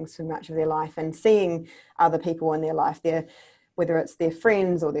different things for much of their life, and seeing other people in their life, whether it's their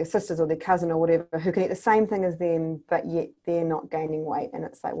friends or their sisters or their cousin or whatever, who can eat the same thing as them, but yet they're not gaining weight. And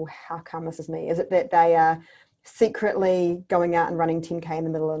it's like, well, how come this is me? Is it that they are secretly going out and running 10K in the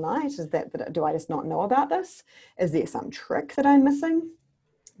middle of the night? Is that do I just not know about this? Is there some trick that I'm missing?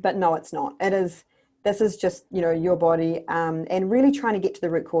 But no, it's not. This is just, your body, and really trying to get to the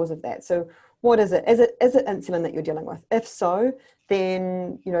root cause of that. So what is it? Is it insulin that you're dealing with? If so,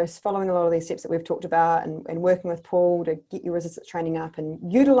 then, following a lot of these steps that we've talked about, and working with Paul to get your resistance training up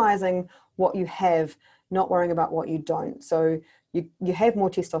and utilizing what you have, not worrying about what you don't. So you have more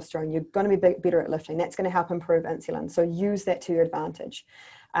testosterone, you're going to be better at lifting. That's going to help improve insulin. So use that to your advantage.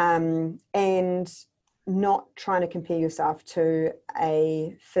 And not trying to compare yourself to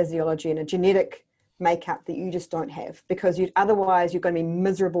a physiology and a genetic makeup that you just don't have, because otherwise you're going to be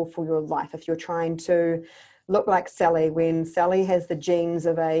miserable for your life if you're trying to look like Sally when Sally has the genes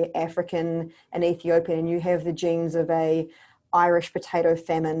of a African and Ethiopian and you have the genes of a Irish potato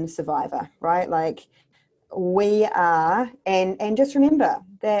famine survivor, right? Like we are, and just remember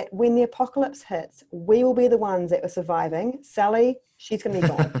that when the apocalypse hits, we will be the ones that are surviving. Sally, she's going to be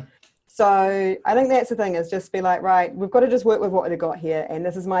gone. So I think that's the thing, is just be like, right, we've got to just work with what we've got here. And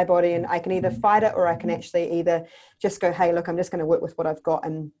this is my body, and I can either fight it, or I can actually either just go, hey, look, I'm just going to work with what I've got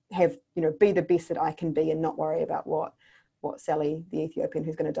and have, be the best that I can be, and not worry about what Sally, the Ethiopian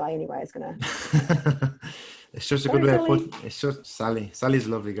who's going to die anyway, is going to. It's just a good way of putting it. It's just Sally. Sally's a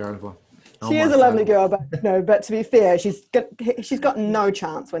lovely girl, but she is a lovely girl, but to be fair, she's got no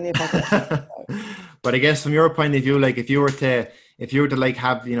chance when the apocalypse. But I guess from your point of view, like if you were to like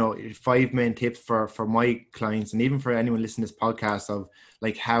have 5 main tips for my clients, and even for anyone listening to this podcast, of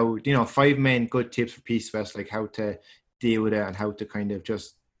like how 5 main good tips for PCOS, like how to deal with it and how to kind of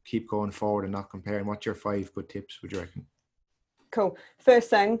just keep going forward and not comparing. What's your 5 good tips, would you reckon? Cool. First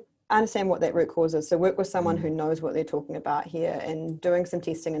thing, understand what that root cause is. So work with someone who knows what they're talking about here, and doing some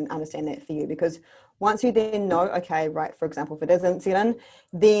testing and understand that for you, because once you then know, okay, right, for example, if it is insulin,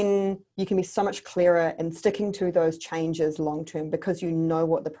 then you can be so much clearer in sticking to those changes long term, because you know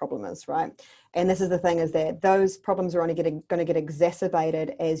what the problem is, right? And this is the thing, is that those problems are only going to get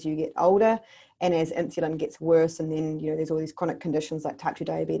exacerbated as you get older and as insulin gets worse, and then there's all these chronic conditions like type 2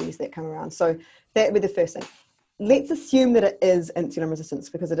 diabetes that come around. So that would be the first thing. Let's assume that it is insulin resistance,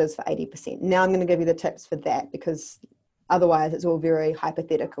 because it is for 80%. Now I'm going to give you the tips for that, because otherwise it's all very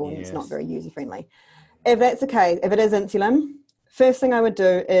hypothetical and it's not very user-friendly. If that's the case, if it is insulin, first thing I would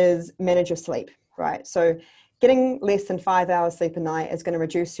do is manage your sleep, right? So getting less than 5 hours sleep a night is going to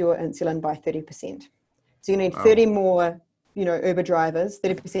reduce your insulin by 30%. So you need 30 more, Uber drivers,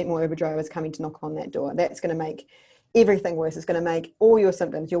 30% more Uber drivers coming to knock on that door. That's going to make everything worse. It's going to make all your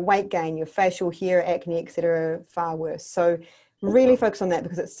symptoms, your weight gain, your facial hair, acne, etc., far worse. So really focus on that,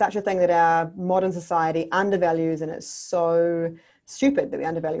 because it's such a thing that our modern society undervalues, and it's so stupid that we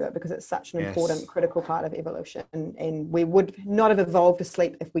undervalue it, because it's such an important, critical part of evolution, and we would not have evolved to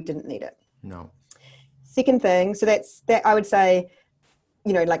sleep if we didn't need it. No. Second thing, so that's that. I would say,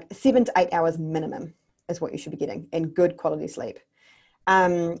 like 7 to 8 hours minimum is what you should be getting, and good quality sleep.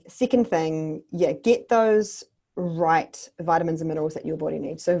 Second thing, get those right vitamins and minerals that your body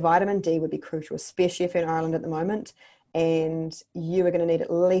needs. So vitamin D would be crucial, especially if you're in Ireland at the moment, and you are going to need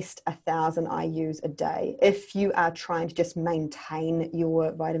at least 1,000 IUs a day if you are trying to just maintain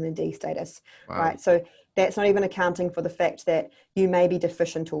your vitamin D status. Wow. Right? So that's not even accounting for the fact that you may be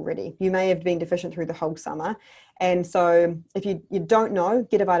deficient already. You may have been deficient through the whole summer. And so if you don't know,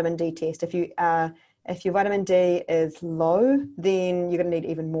 get a vitamin D test. If your vitamin D is low, then you're going to need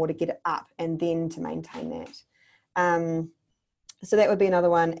even more to get it up, and then to maintain that. So that would be another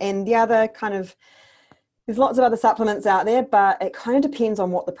one. And the other there's lots of other supplements out there, but it kind of depends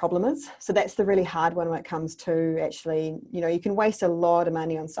on what the problem is. So that's the really hard one when it comes to actually, you can waste a lot of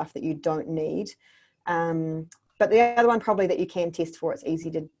money on stuff that you don't need. But the other one probably that you can test for, it's easy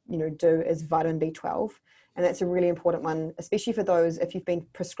to, do, is vitamin B12. And that's a really important one, especially for those, if you've been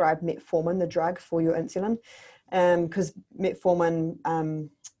prescribed metformin, the drug for your insulin, because metformin,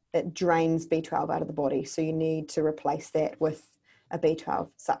 it drains B12 out of the body. So you need to replace that with a B12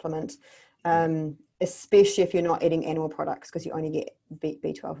 supplement, especially if you're not eating animal products, because you only get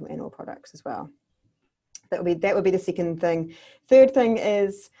B12 from animal products as well. That would be the second thing. Third thing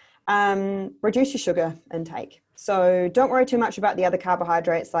is reduce your sugar intake. So don't worry too much about the other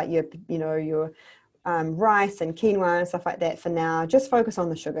carbohydrates like your rice and quinoa and stuff like that for now. Just focus on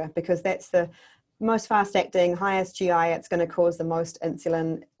the sugar, because that's the most fast acting, highest GI. It's going to cause the most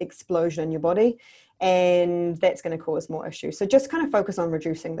insulin explosion in your body, and that's going to cause more issues. So just kind of focus on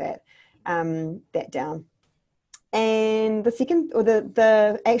reducing that down. And the second, or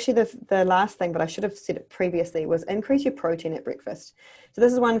the last thing, but I should have said it previously, was increase your protein at breakfast. So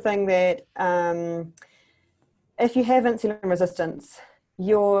this is one thing that if you have insulin resistance,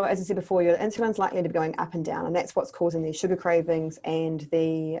 as I said before, your insulin's likely to be going up and down, and that's what's causing these sugar cravings and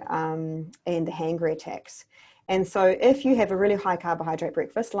the hangry attacks. And so if you have a really high carbohydrate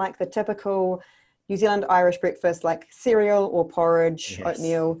breakfast, like the typical New Zealand Irish breakfast, like cereal or porridge,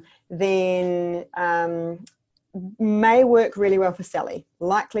 oatmeal, then may work really well for Sally,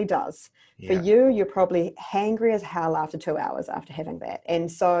 likely does. For you, you're probably hangry as hell after 2 hours after having that.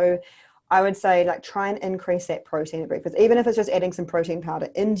 And so I would say, try and increase that protein at breakfast. Even if it's just adding some protein powder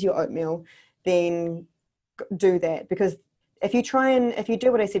into your oatmeal, then do that. Because if you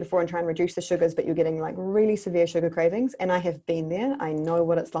do what I said before and try and reduce the sugars, but you're getting really severe sugar cravings, and I have been there, I know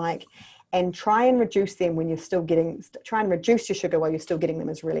what it's like, and try and reduce them when you're still getting, try and reduce your sugar while you're still getting them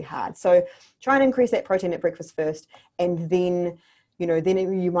is really hard. So try and increase that protein at breakfast first, and then, you know,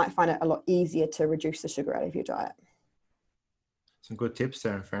 then you might find it a lot easier to reduce the sugar out of your diet. Some good tips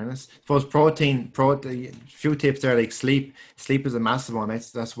there, in fairness. I suppose protein, few tips there, like sleep. Sleep is a massive one.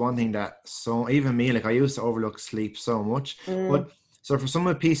 That's one thing that, so even me, like I used to overlook sleep so much. But so for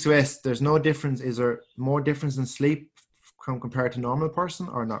someone with PCOS, there's no difference. Is there more difference in sleep compared to normal person,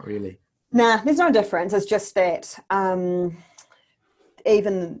 or not really? Nah, there's no difference. It's just that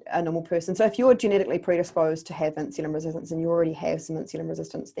even a normal person. So if you're genetically predisposed to have insulin resistance and you already have some insulin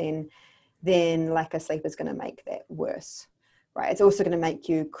resistance, then lack of sleep is going to make that worse. Right. It's also going to make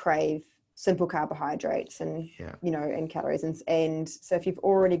you crave simple carbohydrates and, you know, and calories. And so if you've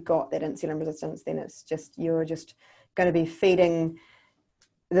already got that insulin resistance, then it's just, you're just going to be feeding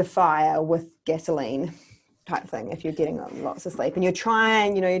the fire with gasoline type thing if you're getting lots of sleep. And you're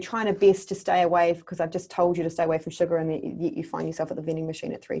trying to best to stay away, because I've just told you to stay away from sugar, and yet you find yourself at the vending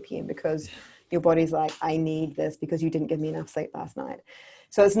machine at 3 p.m. because your body's like, I need this because you didn't give me enough sleep last night.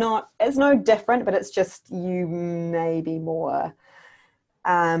 So it's no different, but it's just you may be more,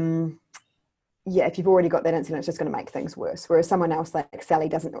 if you've already got that insulin, it's just going to make things worse. Whereas someone else like Sally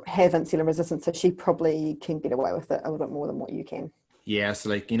doesn't have insulin resistance, so she probably can get away with it a little bit more than what you can. Yeah, so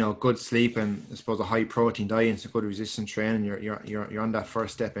like, you know, good sleep and I suppose a high protein diet and some good resistance training, you're on that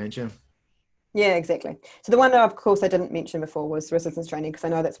first step, ain't you? Yeah, exactly. So the one that, of course, I didn't mention before was resistance training, because I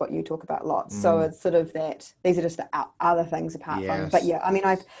know that's what you talk about lots. So it's sort of that, these are just the other things apart from, but yeah, I mean,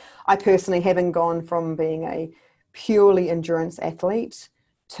 I personally, having gone from being a purely endurance athlete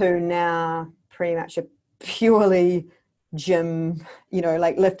to now pretty much a purely gym, you know,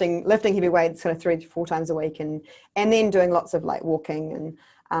 like lifting heavy weights kind of 3 to 4 times a week, and then doing lots of like walking, and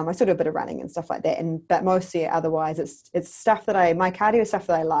I sort of a bit of running and stuff like that, but mostly otherwise it's stuff that my cardio stuff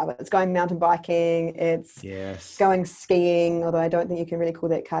that I love. It's going mountain biking, it's going skiing, although I don't think you can really call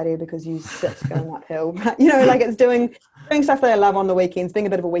that cardio because you sit going uphill, but you know, like it's doing stuff that I love on the weekends, being a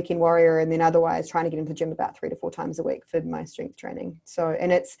bit of a weekend warrior, and then otherwise trying to get into the gym about 3 to 4 times a week for my strength training. So,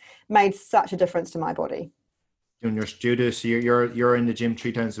 and it's made such a difference to my body. Doing your studio, so you're in the gym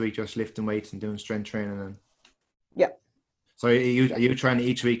 3 times a week, just lifting weights and doing strength training. And so are you trying to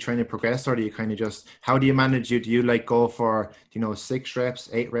each week trying to progress, or do you kind of just, how do you manage? Do you like go for, you know, 6 reps,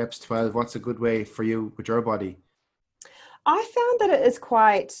 8 reps, 12? What's a good way for you with your body? I found that it is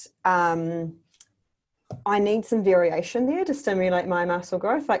quite, I need some variation there to stimulate my muscle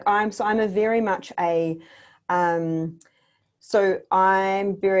growth. Like I'm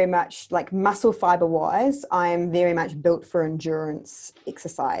very much like muscle fiber wise, I'm very much built for endurance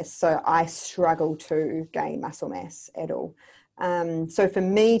exercise. So I struggle to gain muscle mass at all. So for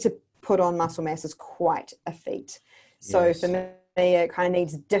me to put on muscle mass is quite a feat. So for me, it kind of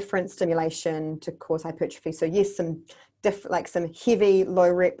needs different stimulation to cause hypertrophy. So yes, some different, like some heavy low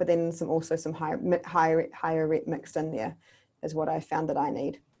rep, but then some higher rep mixed in there is what I found that I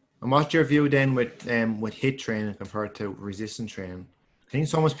need. And what's your view then with HIIT training compared to resistance training? I think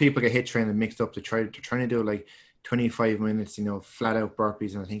so much people get HIIT training mixed up. They're trying to do like 25 minutes, you know, flat out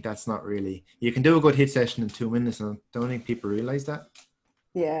burpees, and I think that's not really. You can do a good HIIT session in 2 minutes, and I don't think people realize that.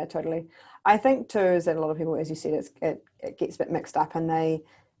 Yeah, totally. I think too is that a lot of people, as you said, it gets a bit mixed up, and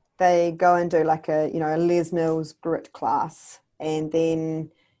they go and do like a Les Mills grit class, and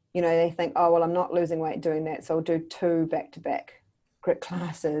then, you know, they think, oh well, I'm not losing weight doing that, so I'll do 2 back-to-back grit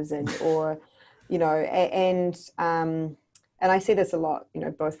classes, and or you know, and I see this a lot, you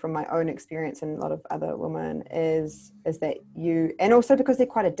know, both from my own experience and a lot of other women, is that and also because they're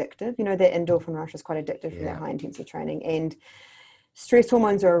quite addictive, you know, their endorphin rush is quite addictive from that high intensity training, and stress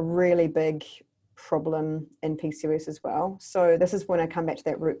hormones are a really big problem in PCOS as well. So this is when I come back to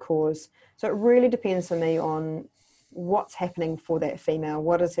that root cause. So it really depends for me on what's happening for that female.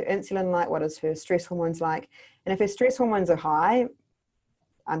 What is her insulin like? What is her stress hormones like? And if her stress hormones are high,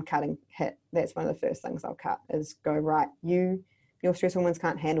 I'm cutting HIIT. That's one of the first things I'll cut, is go, right, your stress hormones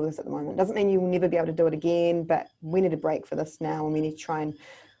can't handle this at the moment. Doesn't mean you will never be able to do it again, but we need a break for this now, and we need to try and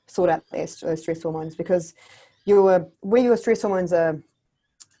sort out those stress hormones, because where your stress hormones are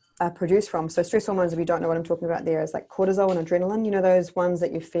produced from. So stress hormones, if you don't know what I'm talking about there, is like cortisol and adrenaline, you know, those ones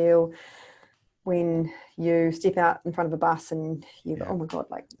that you feel when you step out in front of a bus and you go, oh my God,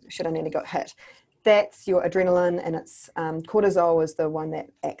 like, shit, I nearly got hit. That's your adrenaline, and it's cortisol is the one that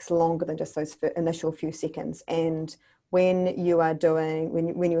acts longer than just those initial few seconds. And when you are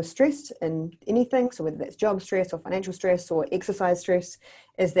when you're stressed in anything, so whether that's job stress or financial stress or exercise stress,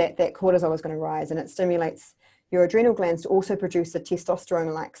 is that cortisol is going to rise, and it stimulates your adrenal glands to also produce a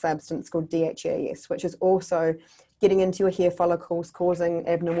testosterone-like substance called DHEAS, which is also getting into your hair follicles, causing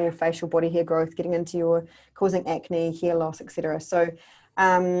abnormal facial body hair growth, causing acne, hair loss, etc. So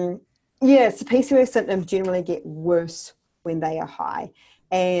so PCOS symptoms generally get worse when they are high.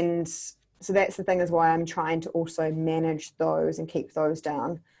 And so that's the thing, is why I'm trying to also manage those and keep those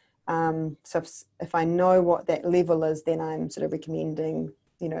down. So if I know what that level is, then I'm sort of recommending,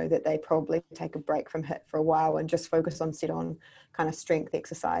 that they probably take a break from HIIT for a while and just focus on kind of strength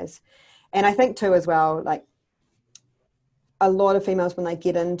exercise. And I think too as well, like a lot of females, when they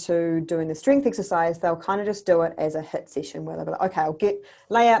get into doing the strength exercise, they'll kind of just do it as a HIIT session where they'll be like, okay, I'll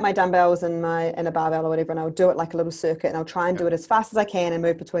lay out my dumbbells and a barbell or whatever, and I'll do it like a little circuit, and I'll try and do it as fast as I can and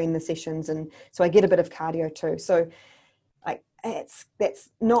move between the sessions. And so I get a bit of cardio too. So like that's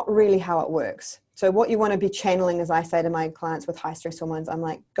not really how it works. So what you want to be channeling, as I say to my clients with high stress hormones, I'm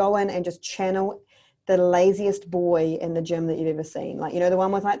like, go in and just channel the laziest boy in the gym that you've ever seen. Like, the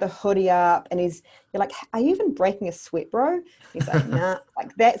one with like the hoodie up, and you're like, are you even breaking a sweat, bro? He's like, nah.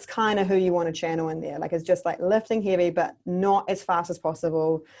 Like, that's kind of who you want to channel in there. Like, it's just like lifting heavy, but not as fast as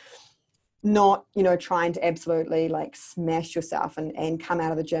possible. Not, trying to absolutely like smash yourself and come out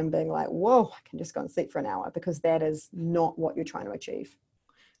of the gym being like, whoa, I can just go and sleep for an hour, because that is not what you're trying to achieve.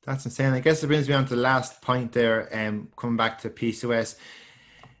 That's insane. I guess it brings me on to the last point there, coming back to PCOS.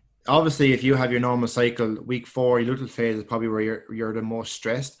 Obviously, if you have your normal cycle, week 4, your luteal phase is probably where you're the most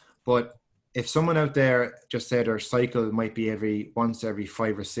stressed. But if someone out there just said their cycle might be once every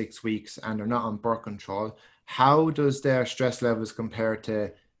 5 or 6 weeks and they're not on birth control, how does their stress levels compare to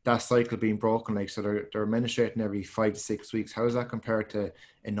that cycle being broken? Like, so they're menstruating every 5 to 6 weeks. How does that compare to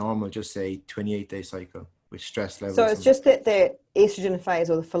a normal, just say 28-day cycle with stress levels? So it's just that the estrogen phase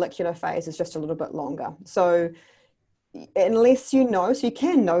or the follicular phase is just a little bit longer. So unless so you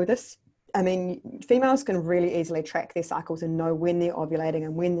can know this. I mean, females can really easily track their cycles and know when they're ovulating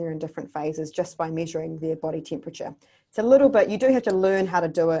and when they're in different phases just by measuring their body temperature. It's a little bit, you do have to learn how to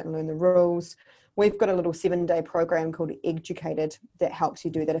do it and learn the rules. We've got a little 7-day program called Educated that helps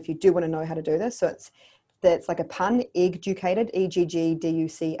you do that if you do want to know how to do this. So that's like a pun, Educated,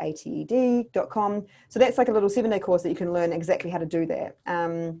 EGGDUCATED.com. So that's like a little 7-day course that you can learn exactly how to do that.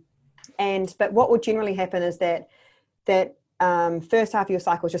 But what would generally happen is that first half of your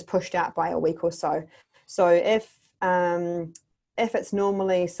cycle is just pushed out by a week or so. So if it's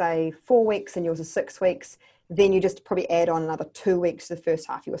normally say 4 weeks and yours is 6 weeks, then you just probably add on another 2 weeks to the first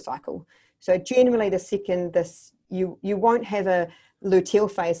half of your cycle. So generally you won't have a luteal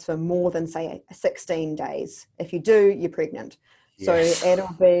phase for more than say 16 days. If you do, you're pregnant. Yes. So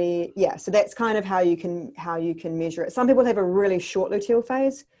it'll be, so that's kind of how you can measure it. Some people have a really short luteal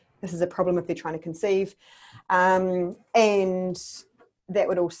phase. This is a problem if they're trying to conceive. And that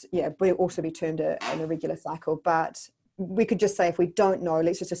would also be termed an irregular cycle. But we could just say, if we don't know,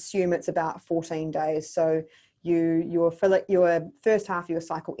 let's just assume it's about 14 days. So your first half of your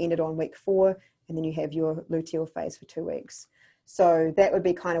cycle ended on week 4, and then you have your luteal phase for 2 weeks. So that would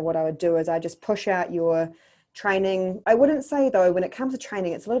be kind of what I would do, is I just push out your training. I wouldn't say, though, when it comes to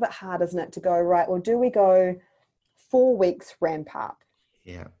training, it's a little bit hard, isn't it, to go, right, well, do we go 4 weeks ramp up?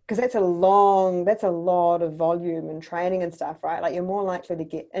 Yeah. Because that's a lot of volume and training and stuff, right? Like, you're more likely to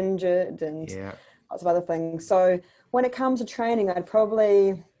get injured and lots of other things. So when it comes to training, I'd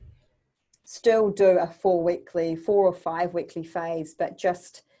probably still do a 4 or 5 weekly phase, but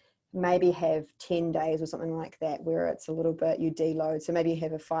just maybe have 10 days or something like that, where it's a little bit, you deload. So maybe you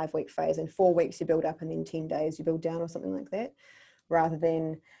have a 5-week phase, and 4 weeks you build up, and then 10 days you build down or something like that, rather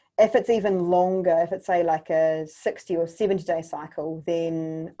than, if it's even longer, if it's say like a 60 or 70 day cycle,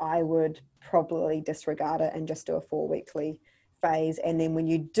 then I would probably disregard it and just do a 4 weekly phase. And then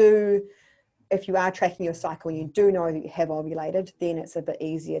if you are tracking your cycle and you do know that you have ovulated, then it's a bit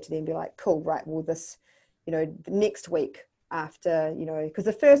easier to then be like, cool, right, well, this, the next week after, because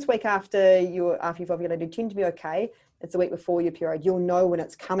the first week after you've ovulated tend to be okay. It's the week before your period. You'll know when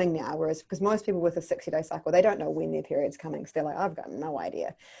it's coming now. Whereas, because most people with a 60-day cycle, they don't know when their period's coming. So they're like, I've got no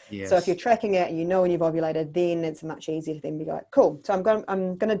idea. Yes. So if you're tracking it and you know when you've ovulated, then it's much easier to then be like, cool. So I'm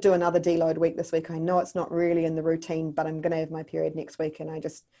going to do another deload week this week. I know it's not really in the routine, but I'm going to have my period next week, and I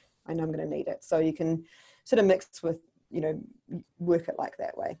know I'm going to need it. So you can sort of mix with, work it like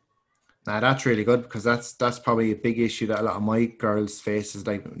that way. Now that's really good, because that's probably a big issue that a lot of my girls face, is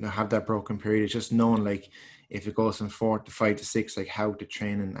like, have that broken period. It's just knowing, like, if it goes from 4 to 5 to 6, like how to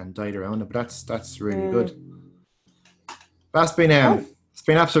train and diet around it. But that's really good. That's been it's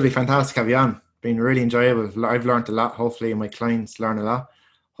been absolutely fantastic to have you on. Been really enjoyable. I've learned a lot. Hopefully my clients learn a lot.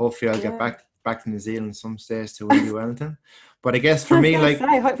 Hopefully I'll get back to New Zealand some days to Windy Wellington. But I guess for me, like,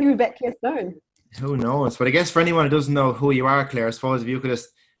 hopefully we'll be back here soon. Who knows? But I guess for anyone who doesn't know who you are, Claire, I suppose if you could just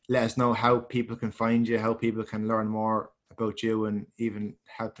let us know how people can find you, how people can learn more about you and even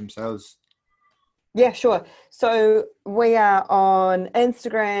help themselves. Yeah, sure. So we are on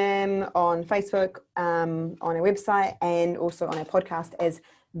Instagram, on Facebook, on our website, and also on our podcast as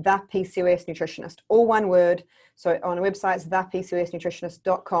The PCOS Nutritionist, all one word. So on our website, it's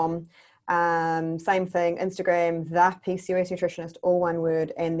thepcosnutritionist.com. Same thing, Instagram, The PCOS Nutritionist, all one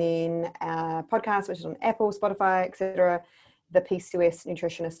word. And then our podcast, which is on Apple, Spotify, etc., The PCOS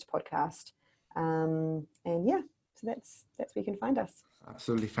Nutritionist Podcast. And yeah, so that's where you can find us.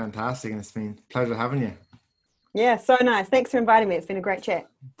 Absolutely fantastic, and it's been a pleasure having you. Yeah, so nice. Thanks for inviting me. It's been a great chat.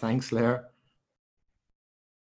 Thanks, Claire.